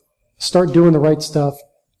framework, start doing the right stuff,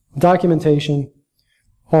 documentation,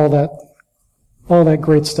 all that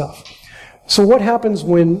great stuff. So what happens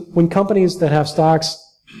when companies that have stocks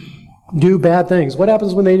do bad things? What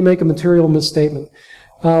happens when they make a material misstatement?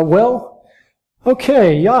 Well,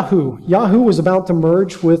 okay, Yahoo. Yahoo was about to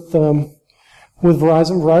merge with Verizon.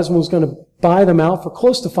 Verizon was going to buy them out for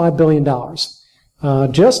close to $5 billion.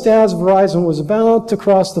 Just as Verizon was about to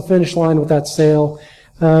cross the finish line with that sale,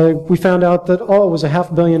 we found out that, it was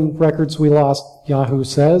 500 million records we lost, Yahoo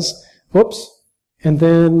says. Whoops. And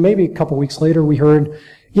then maybe a couple weeks later we heard,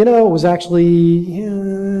 it was actually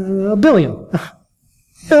 $1 billion.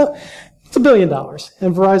 Yeah, it's $1 billion.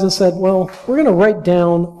 And Verizon said, well, we're going to write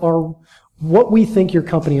down what we think your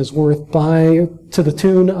company is worth to the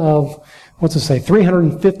tune of,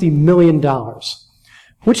 $350 million.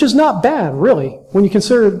 Which is not bad, really, when you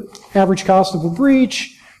consider average cost of a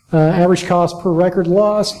breach, average cost per record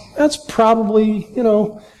lost. That's probably,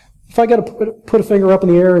 if I got to put a finger up in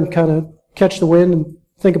the air and kind of catch the wind and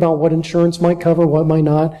think about what insurance might cover, what might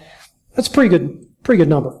not, that's a pretty good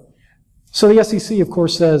number. So the SEC, of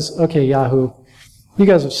course, says, okay, Yahoo, you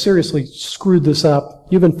guys have seriously screwed this up.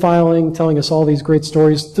 You've been filing, telling us all these great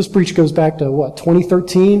stories. This breach goes back to, what,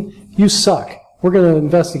 2013? You suck. We're going to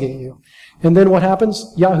investigate you. And then what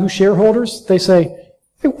happens? Yahoo shareholders, they say,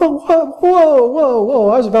 hey, whoa,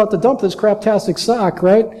 I was about to dump this craptastic stock,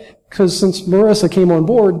 right? Because since Marissa came on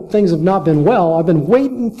board, things have not been well. I've been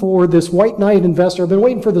waiting for this white knight investor. I've been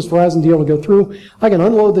waiting for this Verizon deal to go through. I can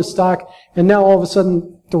unload this stock, and now all of a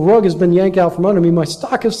sudden the rug has been yanked out from under me. My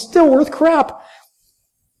stock is still worth crap.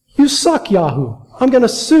 You suck, Yahoo. I'm going to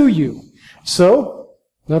sue you. So,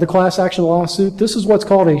 another class action lawsuit. This is what's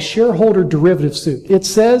called a shareholder derivative suit. It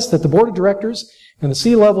says that the board of directors and the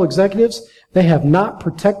C-level executives, they have not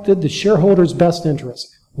protected the shareholders' best interest.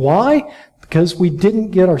 Why? Because we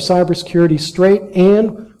didn't get our cybersecurity straight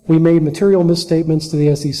and we made material misstatements to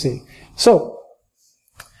the SEC. So,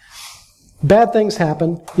 bad things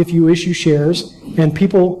happen if you issue shares and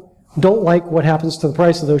people don't like what happens to the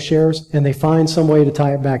price of those shares and they find some way to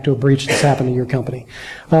tie it back to a breach that's happened to your company.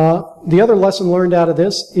 The other lesson learned out of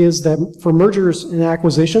this is that for mergers and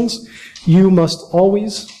acquisitions, you must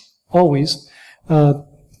always do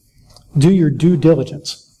your due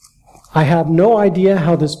diligence. I have no idea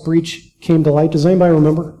how this breach came to light. Does anybody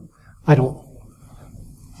remember? I don't.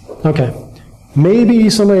 Okay. Maybe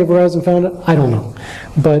somebody at Verizon found it. I don't know.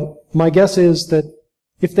 But my guess is that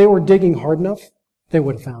if they were digging hard enough, they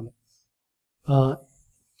would have found it.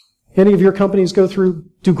 Any of your companies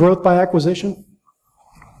do growth by acquisition?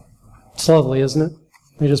 It's lovely, isn't it?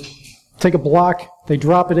 They just take a block, they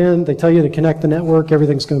drop it in, they tell you to connect the network,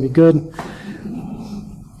 everything's going to be good.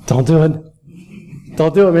 Don't do it.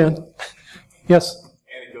 Don't do it, man. Yes?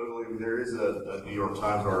 Anecdotally, there is a New York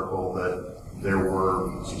Times article that there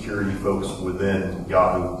were security folks within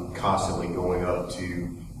Yahoo constantly going up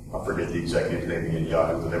to, I forget the executive name at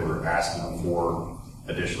Yahoo, but they were asking for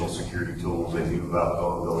additional security tools. They knew about the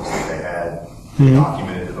vulnerabilities that they had,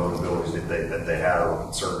 documented the vulnerabilities that they had or were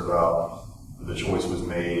concerned about. The choice was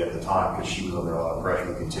made at the time, because she was under a lot of pressure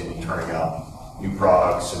to continue turning out new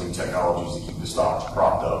products and new technologies to keep the stock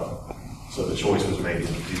propped up. So the choice was made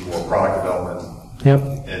to do more product development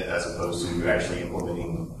as opposed to actually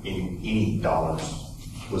implementing any dollars,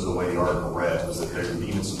 was the way the article read, was that there were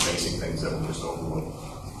even some basic things that were just overlooked.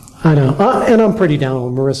 I know, and I'm pretty down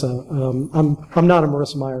on Marissa. I'm not a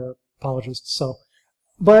Marissa Meyer apologist, so,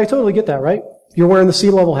 but I totally get that, right? You're wearing the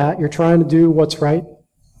C-level hat. You're trying to do what's right.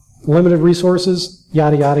 Limited resources,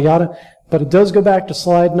 yada yada yada. But it does go back to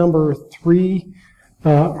slide number 3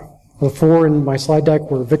 or 4 in my slide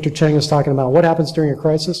deck, where Victor Cheng is talking about what happens during a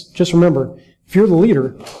crisis. Just remember, if you're the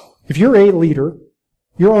leader, if you're a leader,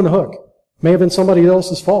 you're on the hook. May have been somebody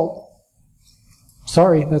else's fault.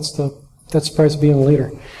 Sorry, that's the price of being a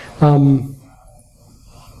leader.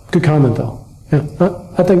 Good comment, though. Yeah,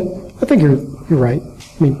 I think you're right.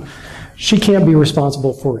 I mean, she can't be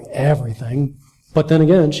responsible for everything, but then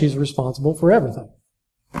again, she's responsible for everything.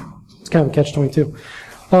 It's kind of a catch-22.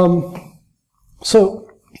 So,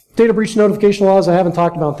 data breach notification laws. I haven't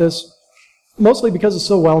talked about this, mostly because it's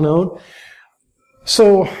so well known.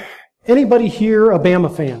 So, anybody here a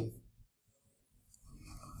Bama fan?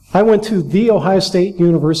 I went to The Ohio State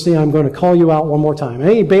University. I'm going to call you out one more time.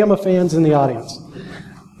 Any Bama fans in the audience?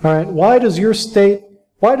 All right. Why does the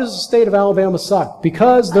state of Alabama suck?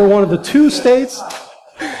 Because they're one of the two states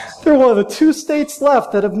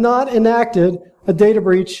left that have not enacted a data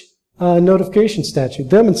breach notification statute.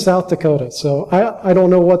 Them and South Dakota. So I don't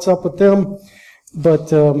know what's up with them,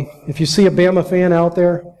 but if you see a Bama fan out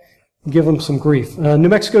there, give them some grief. New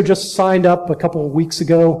Mexico just signed up a couple of weeks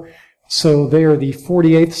ago. So they are the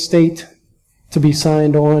 48th state to be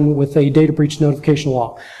signed on with a data breach notification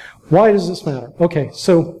law. Why does this matter? Okay,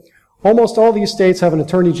 so almost all these states have an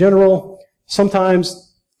attorney general.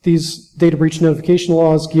 Sometimes these data breach notification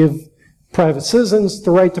laws give private citizens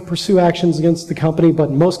the right to pursue actions against the company, but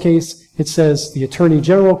in most cases it says the attorney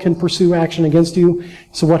general can pursue action against you.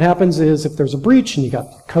 So what happens is if there's a breach and you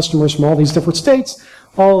got customers from all these different states,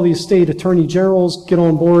 all of these state attorney generals get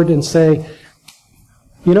on board and say,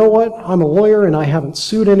 you know what, I'm a lawyer and I haven't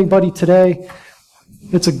sued anybody today.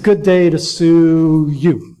 It's a good day to sue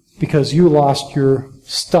you because you lost your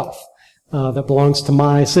stuff that belongs to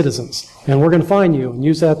my citizens. And we're going to fine you and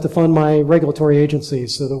use that to fund my regulatory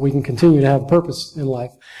agencies so that we can continue to have purpose in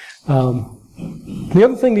life. The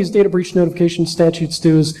other thing these data breach notification statutes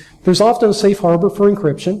do is there's often a safe harbor for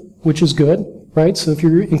encryption, which is good, right? So if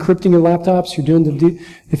you're encrypting your laptops,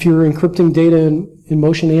 if you're encrypting data in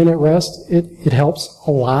motion and at rest, it helps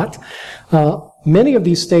a lot. Many of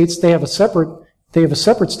these states, they have a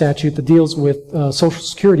separate statute that deals with Social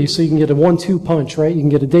Security, so you can get a 1-2 punch, right? You can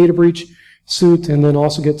get a data breach suit and then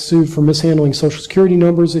also get sued for mishandling Social Security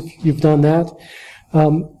numbers if you've done that.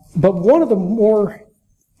 But one of the more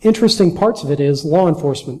interesting parts of it is law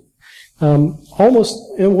enforcement. And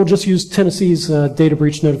we'll just use Tennessee's data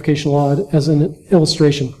breach notification law as an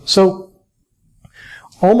illustration. So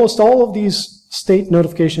almost all of these state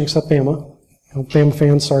notifications, except Bama, Bama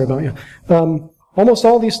fans, sorry about you. Almost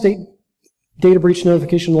all these state data breach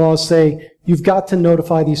notification laws say you've got to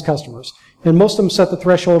notify these customers. And most of them set the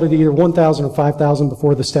threshold at either 1,000 or 5,000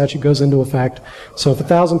 before the statute goes into effect. So if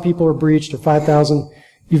 1,000 people are breached or 5,000,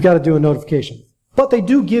 you've got to do a notification. But they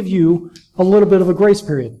do give you a little bit of a grace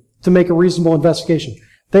period to make a reasonable investigation.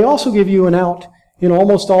 They also give you an out. In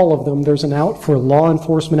almost all of them, there's an out for law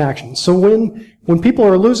enforcement action. So when people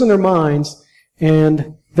are losing their minds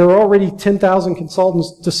and there are already 10,000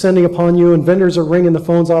 consultants descending upon you and vendors are ringing the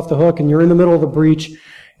phones off the hook and you're in the middle of the breach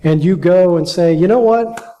and you go and say, you know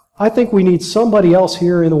what, I think we need somebody else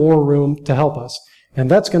here in the war room to help us. And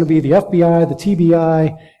that's going to be the FBI, the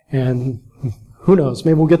TBI, and who knows,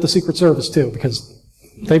 maybe we'll get the Secret Service too because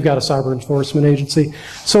they've got a cyber enforcement agency.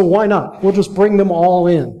 So why not? We'll just bring them all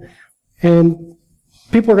in. And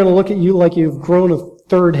people are going to look at you like you've grown a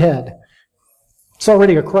third head. It's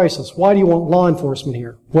already a crisis. Why do you want law enforcement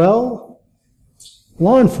here? Well,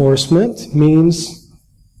 law enforcement means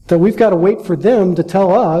that we've got to wait for them to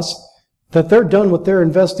tell us that they're done with their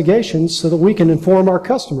investigations so that we can inform our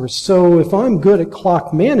customers. So if I'm good at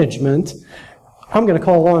clock management, I'm going to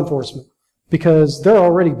call law enforcement because they're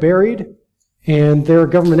already buried and they're a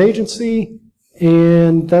government agency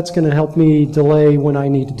and that's going to help me delay when I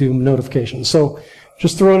need to do notifications. So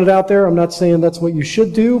just throwing it out there, I'm not saying that's what you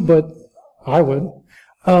should do, but I would.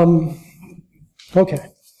 Okay.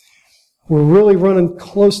 We're really running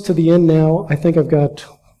close to the end now. I think I've got,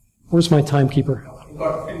 where's my timekeeper? You've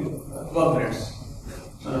got 12 minutes.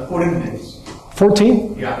 14 minutes.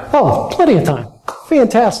 14? Yeah. Oh, plenty of time.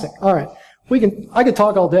 Fantastic. All right. I could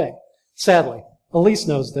talk all day, sadly. Elise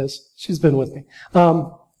knows this. She's been with me.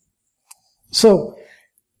 So,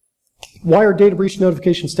 why are data breach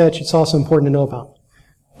notification statutes also important to know about?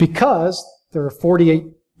 Because there are 48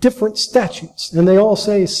 different statutes, and they all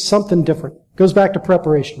say something different. Goes back to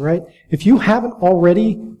preparation, right? If you haven't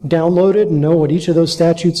already downloaded and know what each of those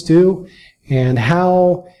statutes do, and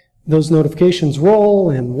how those notifications roll,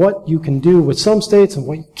 and what you can do with some states, and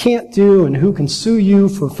what you can't do, and who can sue you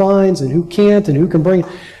for fines, and who can't, and who can bring,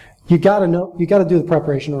 you gotta know, you gotta do the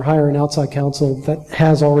preparation, or hire an outside counsel that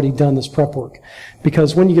has already done this prep work.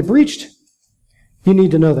 Because when you get breached, you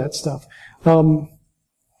need to know that stuff.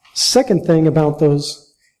 Second thing about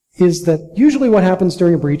those is that usually what happens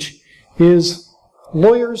during a breach is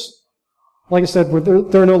lawyers, like I said,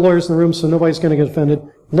 there are no lawyers in the room, so nobody's going to get offended.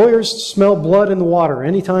 Lawyers smell blood in the water.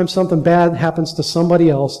 Anytime something bad happens to somebody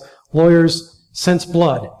else, lawyers sense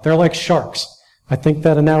blood. They're like sharks. I think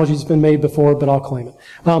that analogy's been made before, but I'll claim it.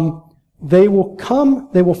 They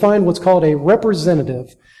will find what's called a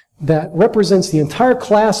representative that represents the entire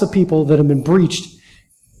class of people that have been breached.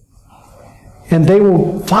 And they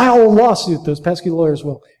will file a lawsuit, those pesky lawyers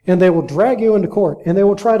will, and they will drag you into court, and they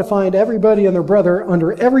will try to find everybody and their brother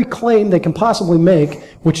under every claim they can possibly make,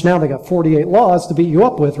 which now they got 48 laws to beat you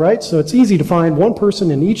up with, right? So it's easy to find one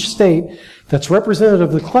person in each state that's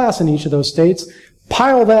representative of the class in each of those states,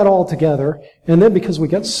 pile that all together, and then because we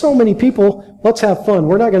got so many people, let's have fun.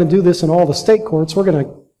 We're not going to do this in all the state courts. We're going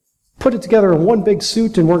to put it together in one big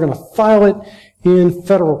suit, and we're going to file it in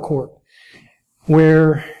federal court,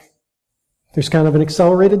 where there's kind of an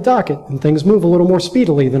accelerated docket, and things move a little more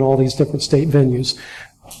speedily than all these different state venues.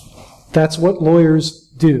 That's what lawyers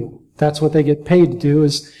do. That's what they get paid to do,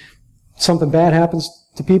 is something bad happens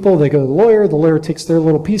to people, they go to the lawyer takes their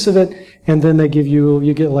little piece of it, and then they give you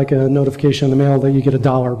get like a notification in the mail that you get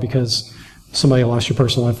 $1 because somebody lost your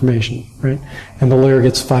personal information, right? And the lawyer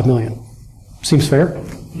gets $5 million. Seems fair?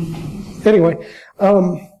 Anyway,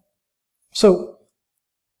 so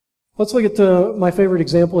let's look at my favorite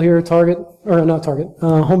example here,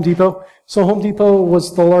 Home Depot. So Home Depot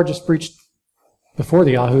was the largest breach before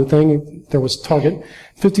the Yahoo thing. There was Target.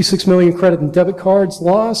 56 million credit and debit cards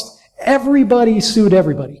lost. Everybody sued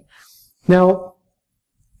everybody. Now,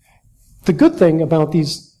 the good thing about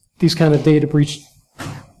these kind of data breach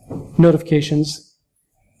notifications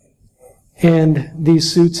and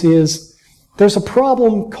these suits is there's a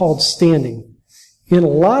problem called standing. In a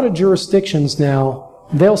lot of jurisdictions now,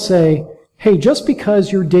 they'll say, hey, just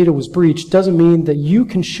because your data was breached doesn't mean that you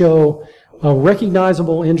can show a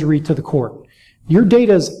recognizable injury to the court. Your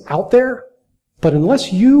data is out there, but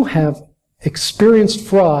unless you have experienced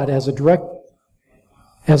fraud as a direct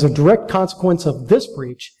consequence of this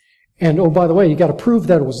breach, and oh, by the way, you got to prove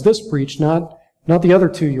that it was this breach, not the other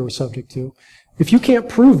two you were subject to. If you can't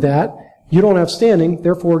prove that, you don't have standing,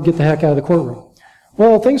 therefore get the heck out of the courtroom.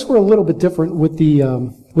 Well, things were a little bit different with the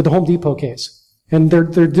Home Depot case, and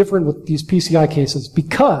they're different with these PCI cases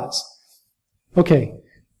because, okay,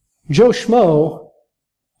 Joe Schmo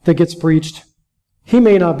that gets breached, he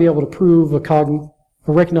may not be able to prove a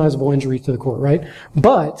recognizable injury to the court, right?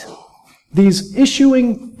 But these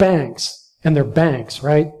issuing banks, and they're banks,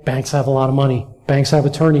 right? Banks have a lot of money. Banks have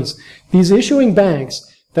attorneys. These issuing banks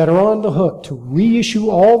that are on the hook to reissue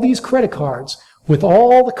all these credit cards with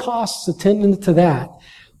all the costs attendant to that,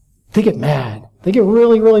 they get mad. They get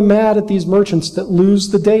really, really mad at these merchants that lose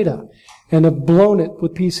the data and have blown it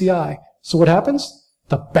with PCI. So what happens?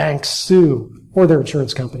 The banks sue, or their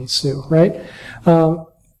insurance companies sue, right?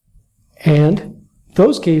 And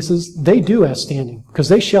those cases, they do have standing because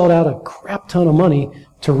they shelled out a crap ton of money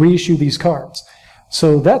to reissue these cards.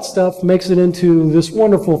 So that stuff makes it into this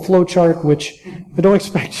wonderful flow chart, which I don't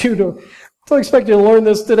expect you to learn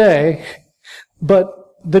this today. But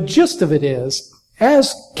the gist of it is,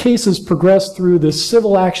 as cases progress through this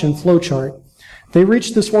civil action flow chart, they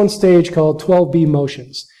reach this one stage called 12B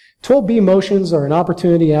motions. 12B motions are an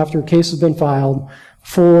opportunity after a case has been filed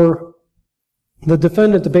for the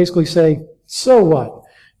defendant to basically say, so what?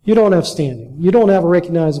 You don't have standing. You don't have a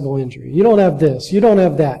recognizable injury. You don't have this. You don't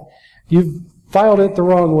have that. You've filed it the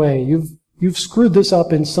wrong way. You've screwed this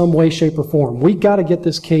up in some way, shape, or form. We got to get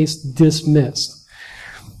this case dismissed.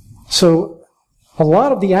 So a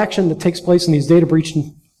lot of the action that takes place in these data breach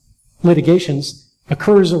litigations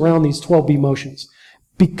occurs around these 12B motions.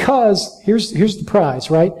 Because here's the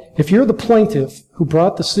prize, right? If you're the plaintiff who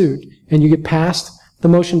brought the suit and you get past the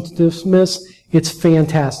motion to dismiss, it's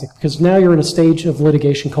fantastic because now you're in a stage of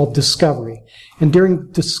litigation called discovery. And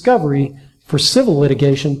during discovery for civil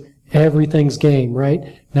litigation, everything's game,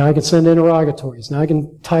 right? Now I can send interrogatories. Now I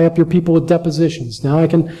can tie up your people with depositions. Now I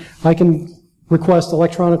can request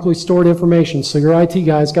electronically stored information. So your IT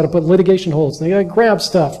guy's got to put litigation holds. They got to grab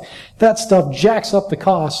stuff. That stuff jacks up the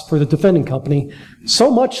cost for the defending company, so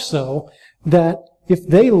much so that if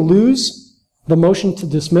they lose the motion to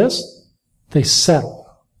dismiss, they settle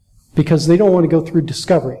because they don't want to go through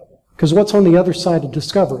discovery. Because what's on the other side of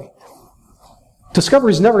discovery?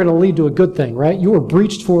 Discovery is never going to lead to a good thing, right? You were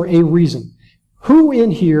breached for a reason. Who in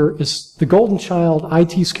here is the golden child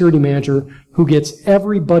IT security manager who gets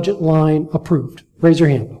every budget line approved? Raise your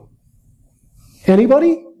hand.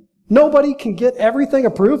 Anybody? Nobody can get everything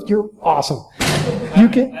approved? You're awesome. You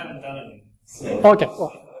can. I haven't done it. Okay,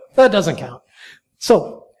 well, that doesn't count.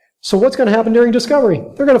 So what's going to happen during discovery?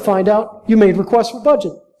 They're going to find out you made requests for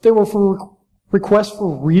budget. They were for requests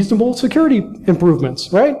for reasonable security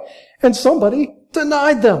improvements, right? And somebody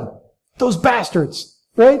denied them. Those bastards.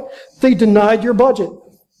 Right? They denied your budget.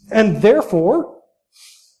 And therefore,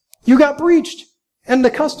 you got breached. And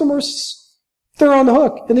the customers, they're on the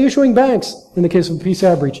hook. And the issuing banks, in the case of a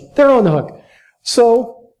PCI breach, they're on the hook.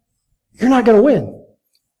 So, you're not going to win.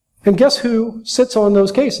 And guess who sits on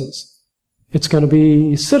those cases? It's going to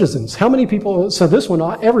be citizens. How many people, so this one,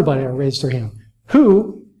 everybody raised their hand.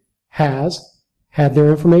 Who has had their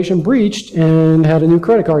information breached and had a new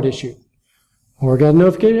credit card issued? Or got a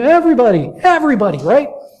notification? Everybody, right?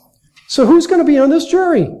 So who's going to be on this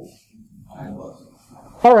jury?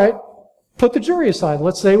 All right, put the jury aside.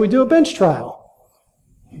 Let's say we do a bench trial.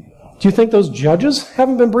 Do you think those judges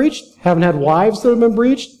haven't been breached? Haven't had wives that have been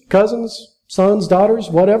breached? Cousins, sons, daughters,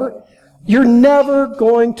 whatever? You're never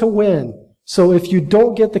going to win. So if you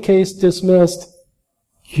don't get the case dismissed,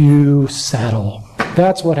 you settle.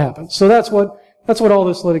 That's what happens. So that's what all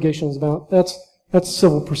this litigation is about. That's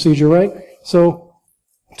civil procedure, right? So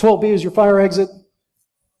 12B is your fire exit.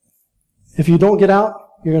 If you don't get out,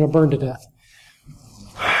 you're going to burn to death.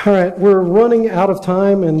 All right, we're running out of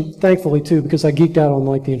time, and thankfully too, because I geeked out on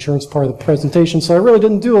like the insurance part of the presentation, so I really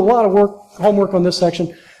didn't do a lot of homework on this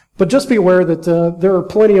section. But just be aware that there are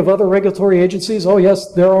plenty of other regulatory agencies. Oh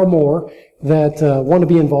yes, there are more that want to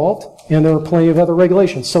be involved, and there are plenty of other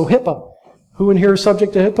regulations. So HIPAA. Who in here is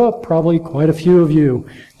subject to HIPAA? Probably quite a few of you.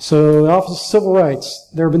 So the Office of Civil Rights.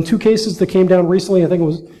 There have been 2 cases that came down recently. I think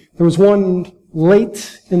there was one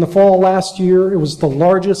late in the fall last year. It was the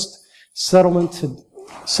largest settlement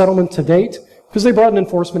to date because they brought an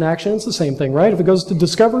enforcement action. It's the same thing, right? If it goes to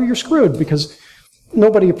discovery, you're screwed because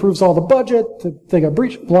nobody approves all the budget. They got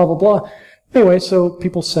breached, blah, blah, blah. Anyway, so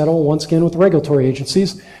people settle once again with regulatory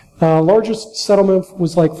agencies. Largest settlement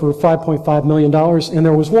was like for $5.5 million, and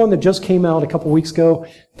there was one that just came out a couple weeks ago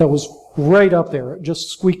that was right up there. It just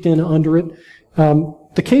squeaked in under it.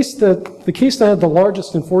 The case that had the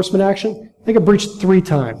largest enforcement action, they got breached 3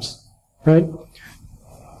 times, right?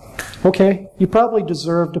 Okay, you probably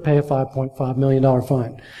deserve to pay a $5.5 million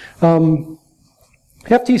fine.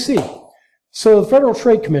 FTC. So the Federal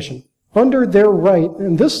Trade Commission, under their right,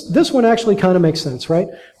 and this one actually kind of makes sense, right?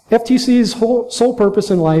 FTC's sole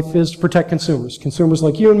purpose in life is to protect consumers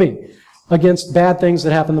like you and me, against bad things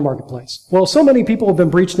that happen in the marketplace. Well, so many people have been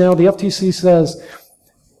breached now, the FTC says,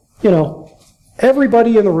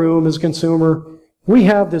 everybody in the room is a consumer. We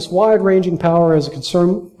have this wide-ranging power as a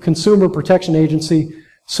consumer protection agency,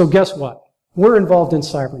 so guess what? We're involved in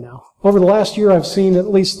cyber now. Over the last year, I've seen at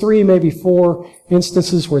least 3, maybe 4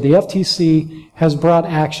 instances where the FTC has brought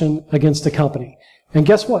action against a company. And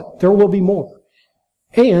guess what? There will be more.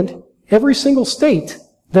 And every single state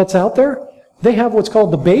that's out there, they have what's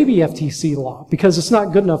called the baby FTC law, because it's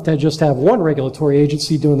not good enough to just have one regulatory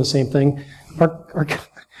agency doing the same thing.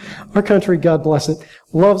 Our country, God bless it,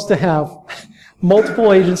 loves to have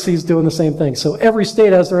multiple agencies doing the same thing. So every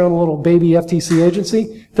state has their own little baby FTC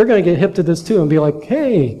agency. They're going to get hip to this too and be like,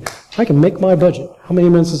 hey, I can make my budget. How many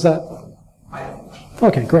minutes is that?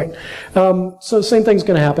 Okay, great. So same thing's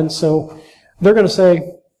going to happen. So they're going to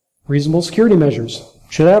say, reasonable security measures.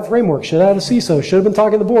 Should have framework, should have a CISO, should have been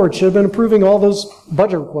talking to the board, should have been approving all those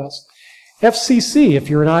budget requests. FCC, if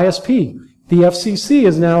you're an ISP, the FCC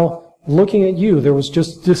is now looking at you. There was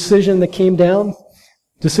just a decision that came down.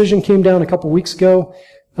 Decision came down a couple weeks ago.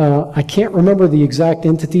 I can't remember the exact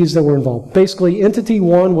entities that were involved. Basically, entity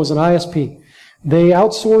one was an ISP. They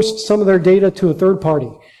outsourced some of their data to a third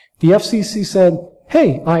party. The FCC said,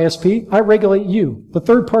 hey, ISP, I regulate you. The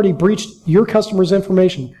third party breached your customer's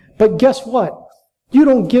information. But guess what? You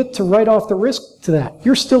don't get to write off the risk to that.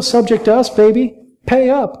 You're still subject to us, baby. Pay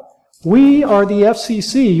up. We are the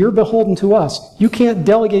FCC. You're beholden to us. You can't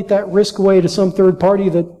delegate that risk away to some third party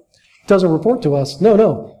that doesn't report to us.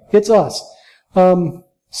 No, it's us.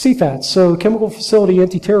 CFATS, so Chemical Facility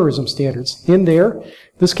Anti-Terrorism Standards. In there,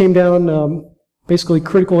 this came down, basically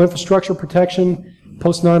critical infrastructure protection.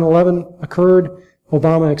 Post 9/11 occurred.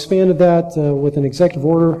 Obama expanded that with an executive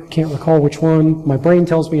order. Can't recall which one. My brain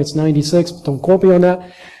tells me it's 96, but don't quote me on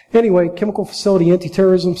that. Anyway, Chemical Facility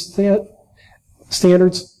Anti-Terrorism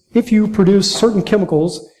Standards. If you produce certain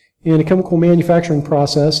chemicals in a chemical manufacturing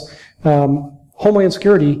process, Homeland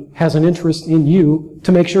Security has an interest in you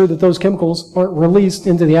to make sure that those chemicals aren't released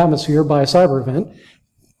into the atmosphere by a cyber event,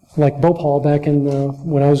 like Bhopal back in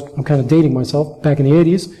when I'm kind of dating myself, back in the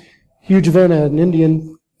 80s. Huge event at an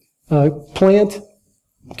Indian plant.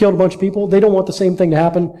 Killed a bunch of people. They don't want the same thing to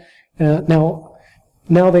happen. Now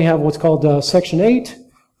they have what's called Section 8,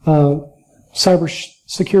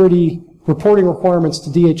 cybersecurity reporting requirements to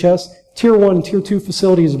DHS. Tier 1 and Tier 2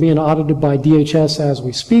 facilities are being audited by DHS as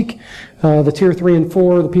we speak. The Tier 3 and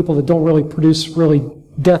 4, the people that don't really produce really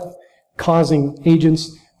death-causing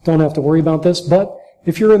agents, don't have to worry about this. But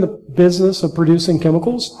if you're in the business of producing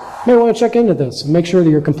chemicals, you may want to check into this and make sure that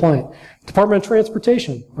you're compliant. Department of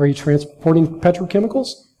Transportation. Are you transporting petrochemicals?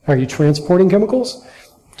 Are you transporting chemicals?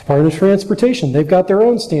 Department of Transportation. They've got their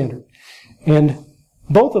own standard. And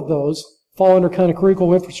both of those fall under kind of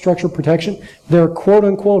critical infrastructure protection. They're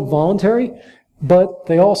quote-unquote voluntary, but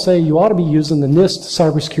they all say you ought to be using the NIST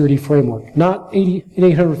cybersecurity framework. Not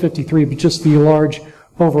 853, but just the large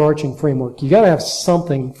overarching framework. You got to have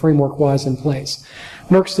something framework-wise in place.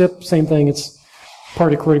 NERC-CIP, same thing. It's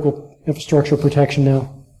part of critical infrastructure protection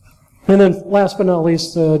now. And then last but not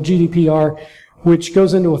least, GDPR, which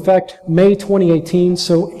goes into effect May 2018.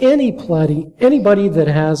 So anybody that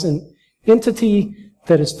has an entity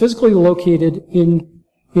that is physically located in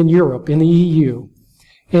Europe, in the EU,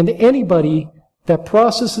 and anybody that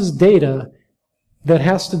processes data that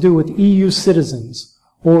has to do with EU citizens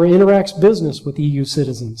or interacts business with EU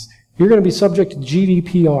citizens, you're going to be subject to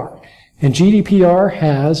GDPR. And GDPR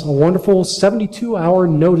has a wonderful 72-hour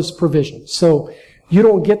notice provision. So you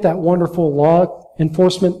don't get that wonderful law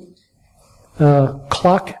enforcement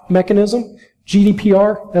clock mechanism.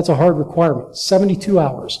 GDPR, that's a hard requirement, 72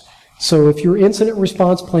 hours. So if your incident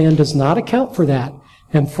response plan does not account for that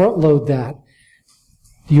and front load that,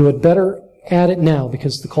 you had better add it now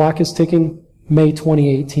because the clock is ticking May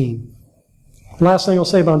 2018. Last thing I'll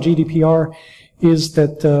say about GDPR is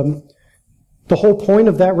that the whole point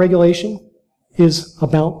of that regulation is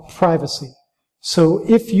about privacy. So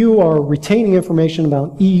if you are retaining information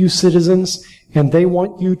about EU citizens and they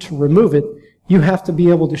want you to remove it, you have to be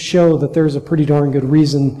able to show that there's a pretty darn good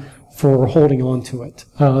reason for holding on to it.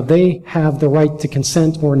 They have the right to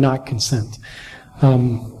consent or not consent.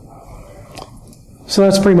 So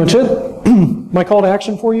that's pretty much it. My call to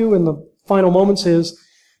action for you in the final moments is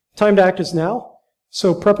time to act is now.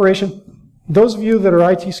 So preparation. Those of you that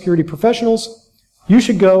are IT security professionals, you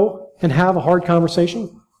should go and have a hard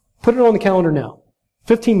conversation. Put it on the calendar now.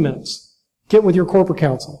 15 minutes. Get with your corporate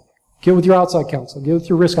counsel. Get with your outside counsel. Get with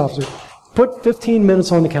your risk officer. Put 15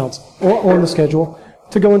 minutes on the council or on the schedule.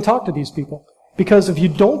 to go and talk to these people. Because if you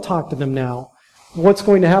don't talk to them now, what's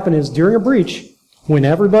going to happen is during a breach, when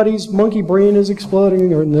everybody's monkey brain is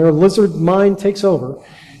exploding or their lizard mind takes over,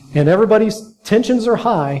 and everybody's tensions are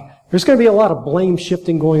high, there's going to be a lot of blame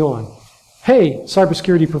shifting going on. Hey,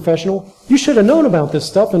 cybersecurity professional, you should have known about this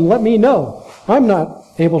stuff and let me know. I'm not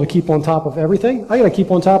able to keep on top of everything. I got to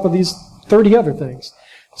keep on top of these 30 other things.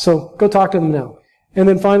 So go talk to them now. And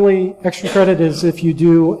then finally, extra credit is if you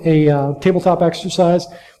do a tabletop exercise.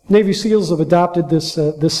 Navy SEALs have adopted this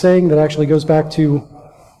saying that actually goes back to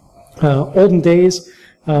olden days.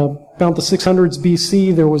 About the 600s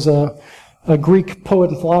BC, there was a Greek poet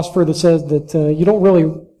and philosopher that said that you don't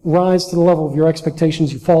really rise to the level of your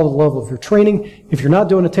expectations, you fall to the level of your training. If you're not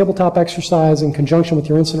doing a tabletop exercise in conjunction with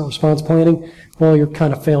your incident response planning, well, you're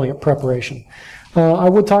kind of failing at preparation. I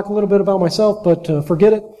would talk a little bit about myself, but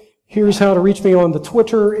forget it. Here's how to reach me on the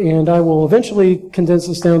Twitter, and I will eventually condense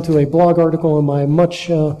this down to a blog article on my much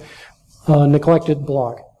neglected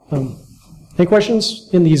blog. Any questions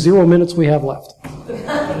in the 0 minutes we have left?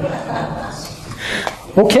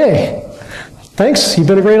 Okay. Thanks. You've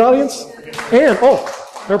been a great audience. And,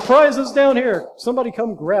 there are prizes down here. Somebody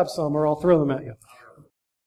come grab some or I'll throw them at you.